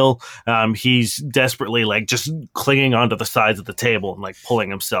Shall Kneel. He's desperately like just clinging onto the sides of the table and like pulling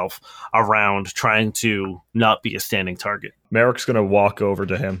himself around, trying to not be a standing target. Merrick's going to walk over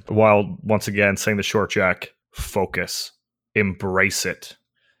to him while once again saying to Short Jack, focus, embrace it,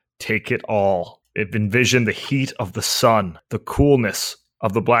 take it all. Envision the heat of the sun, the coolness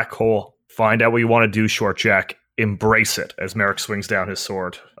of the black hole. Find out what you want to do, Short Jack. Embrace it as Merrick swings down his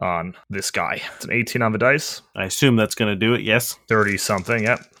sword on this guy. It's an 18 on the dice. I assume that's going to do it, yes? 30-something,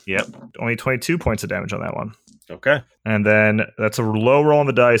 yep. Yep. Only 22 points of damage on that one. Okay. And then that's a low roll on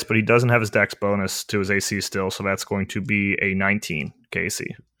the dice, but he doesn't have his dex bonus to his AC still, so that's going to be a 19 KC.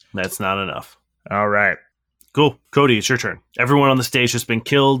 That's not enough. All right. Cool. Cody, it's your turn. Everyone on the stage has been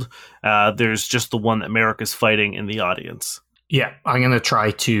killed. There's just the one that Merrick is fighting in the audience. Yeah, I'm going to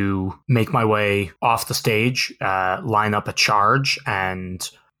try to make my way off the stage, line up a charge, and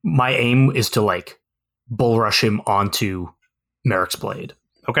my aim is to, like, bull rush him onto Merrick's blade.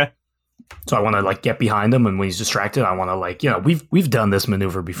 Okay. So I want to, like, get behind him, and when he's distracted, I want to, like, we've done this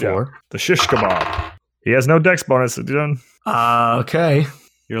maneuver before. Yeah. The shish kebab. He has no dex bonus. Okay.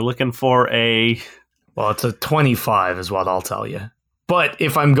 You're looking for a... Well, it's a 25 is what I'll tell you. But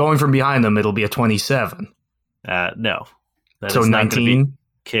if I'm going from behind them, it'll be a 27. No. That So is not gonna be 19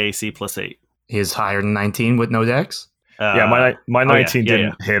 KAC plus 8. is higher than 19 with no dex? My 19 yeah.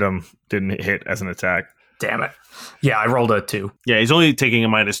 didn't hit him. Didn't hit as an attack. Damn it. Yeah, I rolled a 2. Yeah, he's only taking a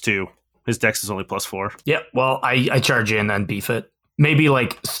 -2. His dex is only +4. Yep, well, I charge in and beef it. Maybe,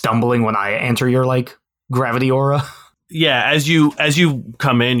 like, stumbling when I enter your, like, gravity aura. Yeah, as you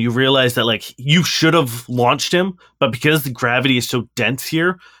come in, you realize that like you should have launched him, but because the gravity is so dense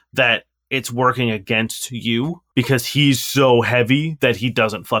here that it's working against you because he's so heavy that he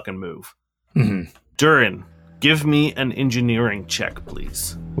doesn't fucking move. Mm-hmm. Durin, give me an engineering check,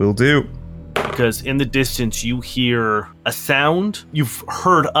 please. Will do. Because in the distance you hear a sound you've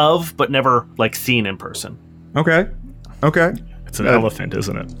heard of but never like seen in person. Okay. It's an elephant,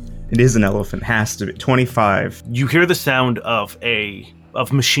 isn't it? It is an elephant. Has to be. 25. You hear the sound of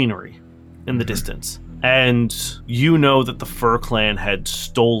machinery in the distance. And you know that the Fur Clan had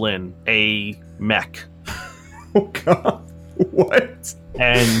stolen a mech. Oh, God. What?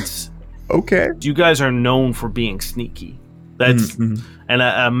 And Okay. you guys are known for being sneaky. That's and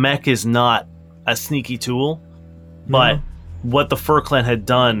a mech is not a sneaky tool, but what the Fur Clan had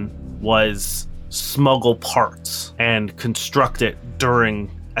done was smuggle parts and construct it during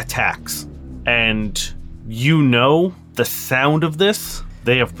attacks. And you know the sound of this,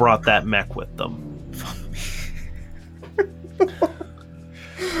 they have brought that mech with them.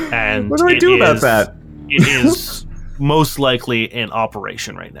 And what do I do about that? It is most likely in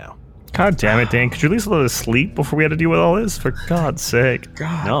operation right now. God damn it, Dan. Could you at least let us sleep before we had to deal with all this? For God's sake.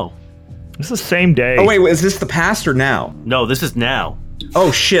 God. No. This is the same day. Oh, wait, is this the past or now? No, this is now.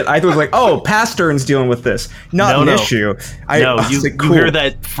 Oh, shit. I was like, past Dern's dealing with this. Not an issue. You Cool. hear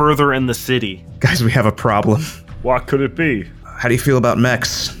that further in the city. Guys, we have a problem. What could it be? How do you feel about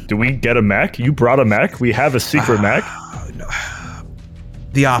mechs? Do we get a mech? You brought a mech? We have a secret mech?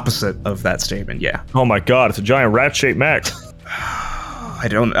 The opposite of that statement, yeah. Oh my god, it's a giant rat-shaped mech. I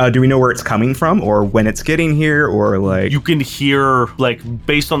don't... do we know where it's coming from? Or when it's getting here? Or, like... You can hear, like,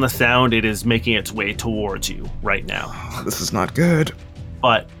 based on the sound, it is making its way towards you right now. This is not good.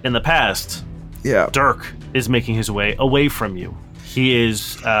 But in the past, Yeah. Dirk is making his way away from you. He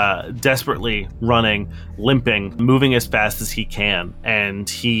is desperately running, limping, moving as fast as he can, and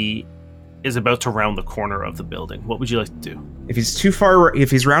he is about to round the corner of the building. What would you like to do? If he's too far...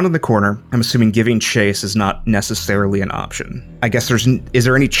 If he's rounding the corner, I'm assuming giving chase is not necessarily an option. I guess is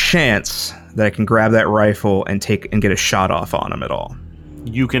there any chance that I can grab that rifle and get a shot off on him at all?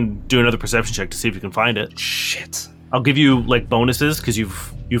 You can do another perception check to see if you can find it. Shit. I'll give you like bonuses because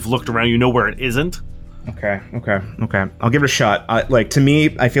you've looked around. You know where it isn't. Okay. I'll give it a shot. To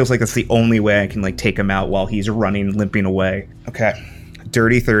me, I feels like that's the only way I can like take him out while he's running, limping away. Okay.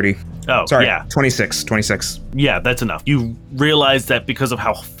 Dirty 30. Oh, sorry. Yeah. 26. Yeah, that's enough. You realize that because of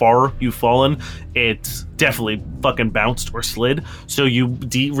how far you've fallen, it's definitely fucking bounced or slid. So you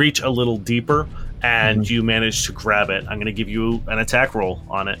reach a little deeper and you manage to grab it. I'm going to give you an attack roll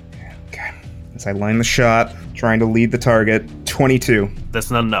on it. Okay. As I line the shot, trying to lead the target, 22.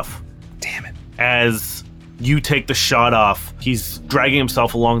 That's not enough. Damn it. As you take the shot off, he's dragging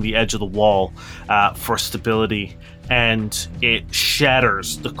himself along the edge of the wall for stability, and it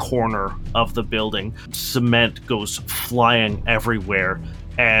shatters the corner of the building. Cement goes flying everywhere,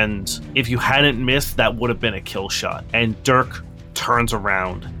 and if you hadn't missed, that would have been a kill shot. And Dirk turns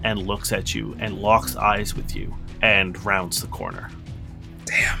around and looks at you and locks eyes with you and rounds the corner.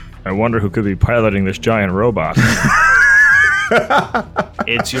 Damn. I wonder who could be piloting this giant robot.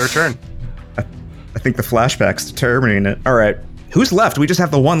 It's your turn. I think the flashback's determining it. All right. Who's left? We just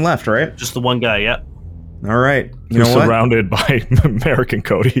have the one left, right? Just the one guy, yep. All right. You He's know what? surrounded by American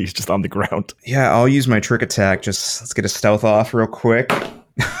Cody. He's just on the ground. Yeah, I'll use my trick attack. Let's get a stealth off real quick.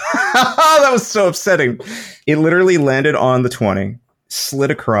 That was so upsetting. It literally landed on the 20,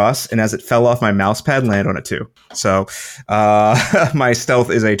 slid across, and as it fell off my mouse pad, landed on it too. So my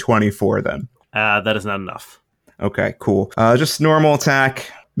stealth is a 24 then. That is not enough. Okay, cool. Just normal attack.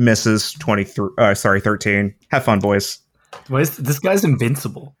 Misses 13. Have fun, boys. This guy's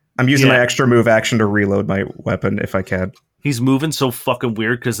invincible. I'm using my extra move action to reload my weapon if I can. He's moving so fucking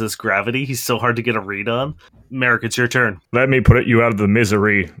weird because of this gravity. He's so hard to get a read on. Merrick, it's your turn. Let me put you out of the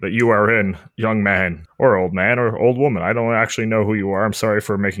misery that you are in, young man, or old woman. I don't actually know who you are. I'm sorry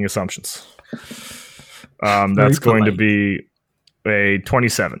for making assumptions. That's going to be a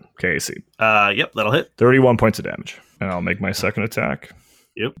 27 KAC. Yep, that'll hit. 31 points of damage. And I'll make my second attack.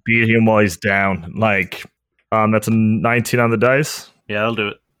 Yep. Beat him while he's down. That's a 19 on the dice. Yeah, that'll do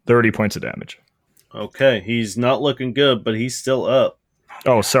it. 30 points of damage. Okay, he's not looking good, but he's still up.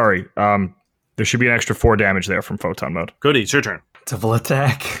 Oh, sorry. There should be an extra 4 damage there from photon mode. Cody, it's your turn. Double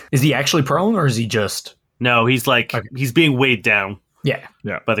attack. Is he actually prone or is he just... No, he's like, he's being weighed down Yeah.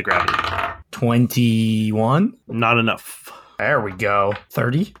 by the gravity. 21? Not enough. There we go.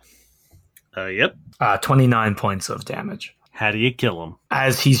 30? Yep. 29 points of damage. How do you kill him?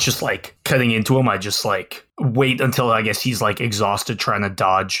 As he's just like cutting into him, I just like wait until I guess he's like exhausted trying to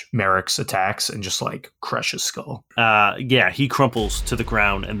dodge Merrick's attacks and just like crush his skull. Yeah, he crumples to the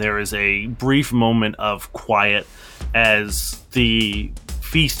ground, and there is a brief moment of quiet as the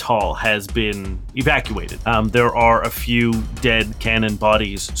feast hall has been evacuated. There are a few dead cannon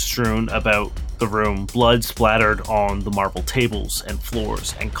bodies strewn about the room, blood splattered on the marble tables and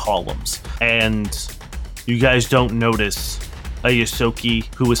floors and columns. And you guys don't notice a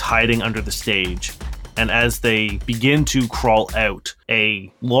Yosoki who is hiding under the stage. And as they begin to crawl out,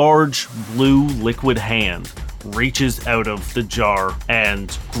 a large blue liquid hand reaches out of the jar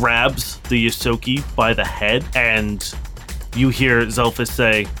and grabs the Yosoki by the head, and you hear Zelphus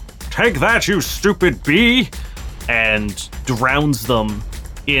say, "Take that, you stupid bee!" and drowns them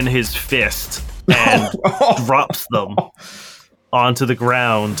in his fist and drops them onto the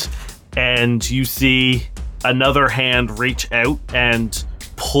ground. And you see another hand reach out and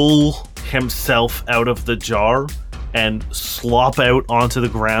pull himself out of the jar and slop out onto the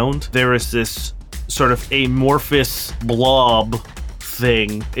ground. There is this sort of amorphous blob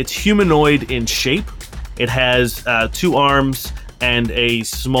thing. It's humanoid in shape. It has 2 arms and a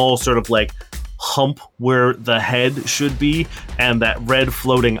small sort of like hump where the head should be, and that red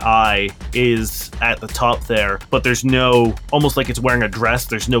floating eye is at the top there, but there's no, almost like it's wearing a dress,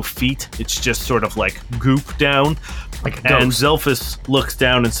 there's no feet, it's just sort of like goop down. Like a And ghost. Zelphus looks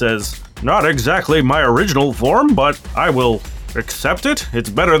down and says, "Not exactly my original form, but I will accept it. It's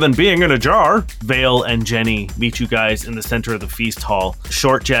better than being in a jar." Vale and Jenny meet you guys in the center of the feast hall.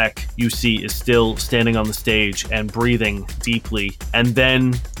 Short Jack, you see, is still standing on the stage and breathing deeply. And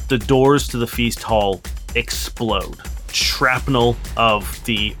then the doors to the feast hall explode. Shrapnel of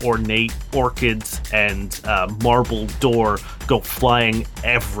the ornate orchids and marble door go flying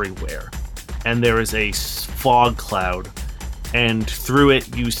everywhere. And there is a fog cloud. And through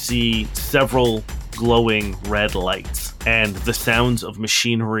it, you see several glowing red lights and the sounds of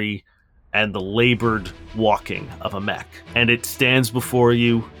machinery and the labored walking of a mech. And it stands before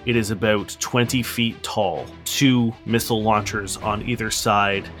you. It is about 20 feet tall, 2 missile launchers on either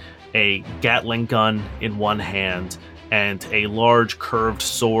side, a Gatling gun in one hand, and a large curved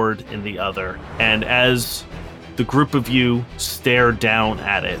sword in the other. And as the group of you stare down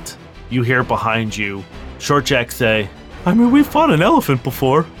at it, you hear behind you Short Jack say, "I mean, we've fought an elephant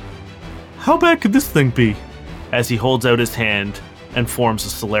before. How bad could this thing be?" As he holds out his hand and forms a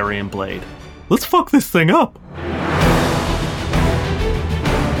Solarian blade. "Let's fuck this thing up."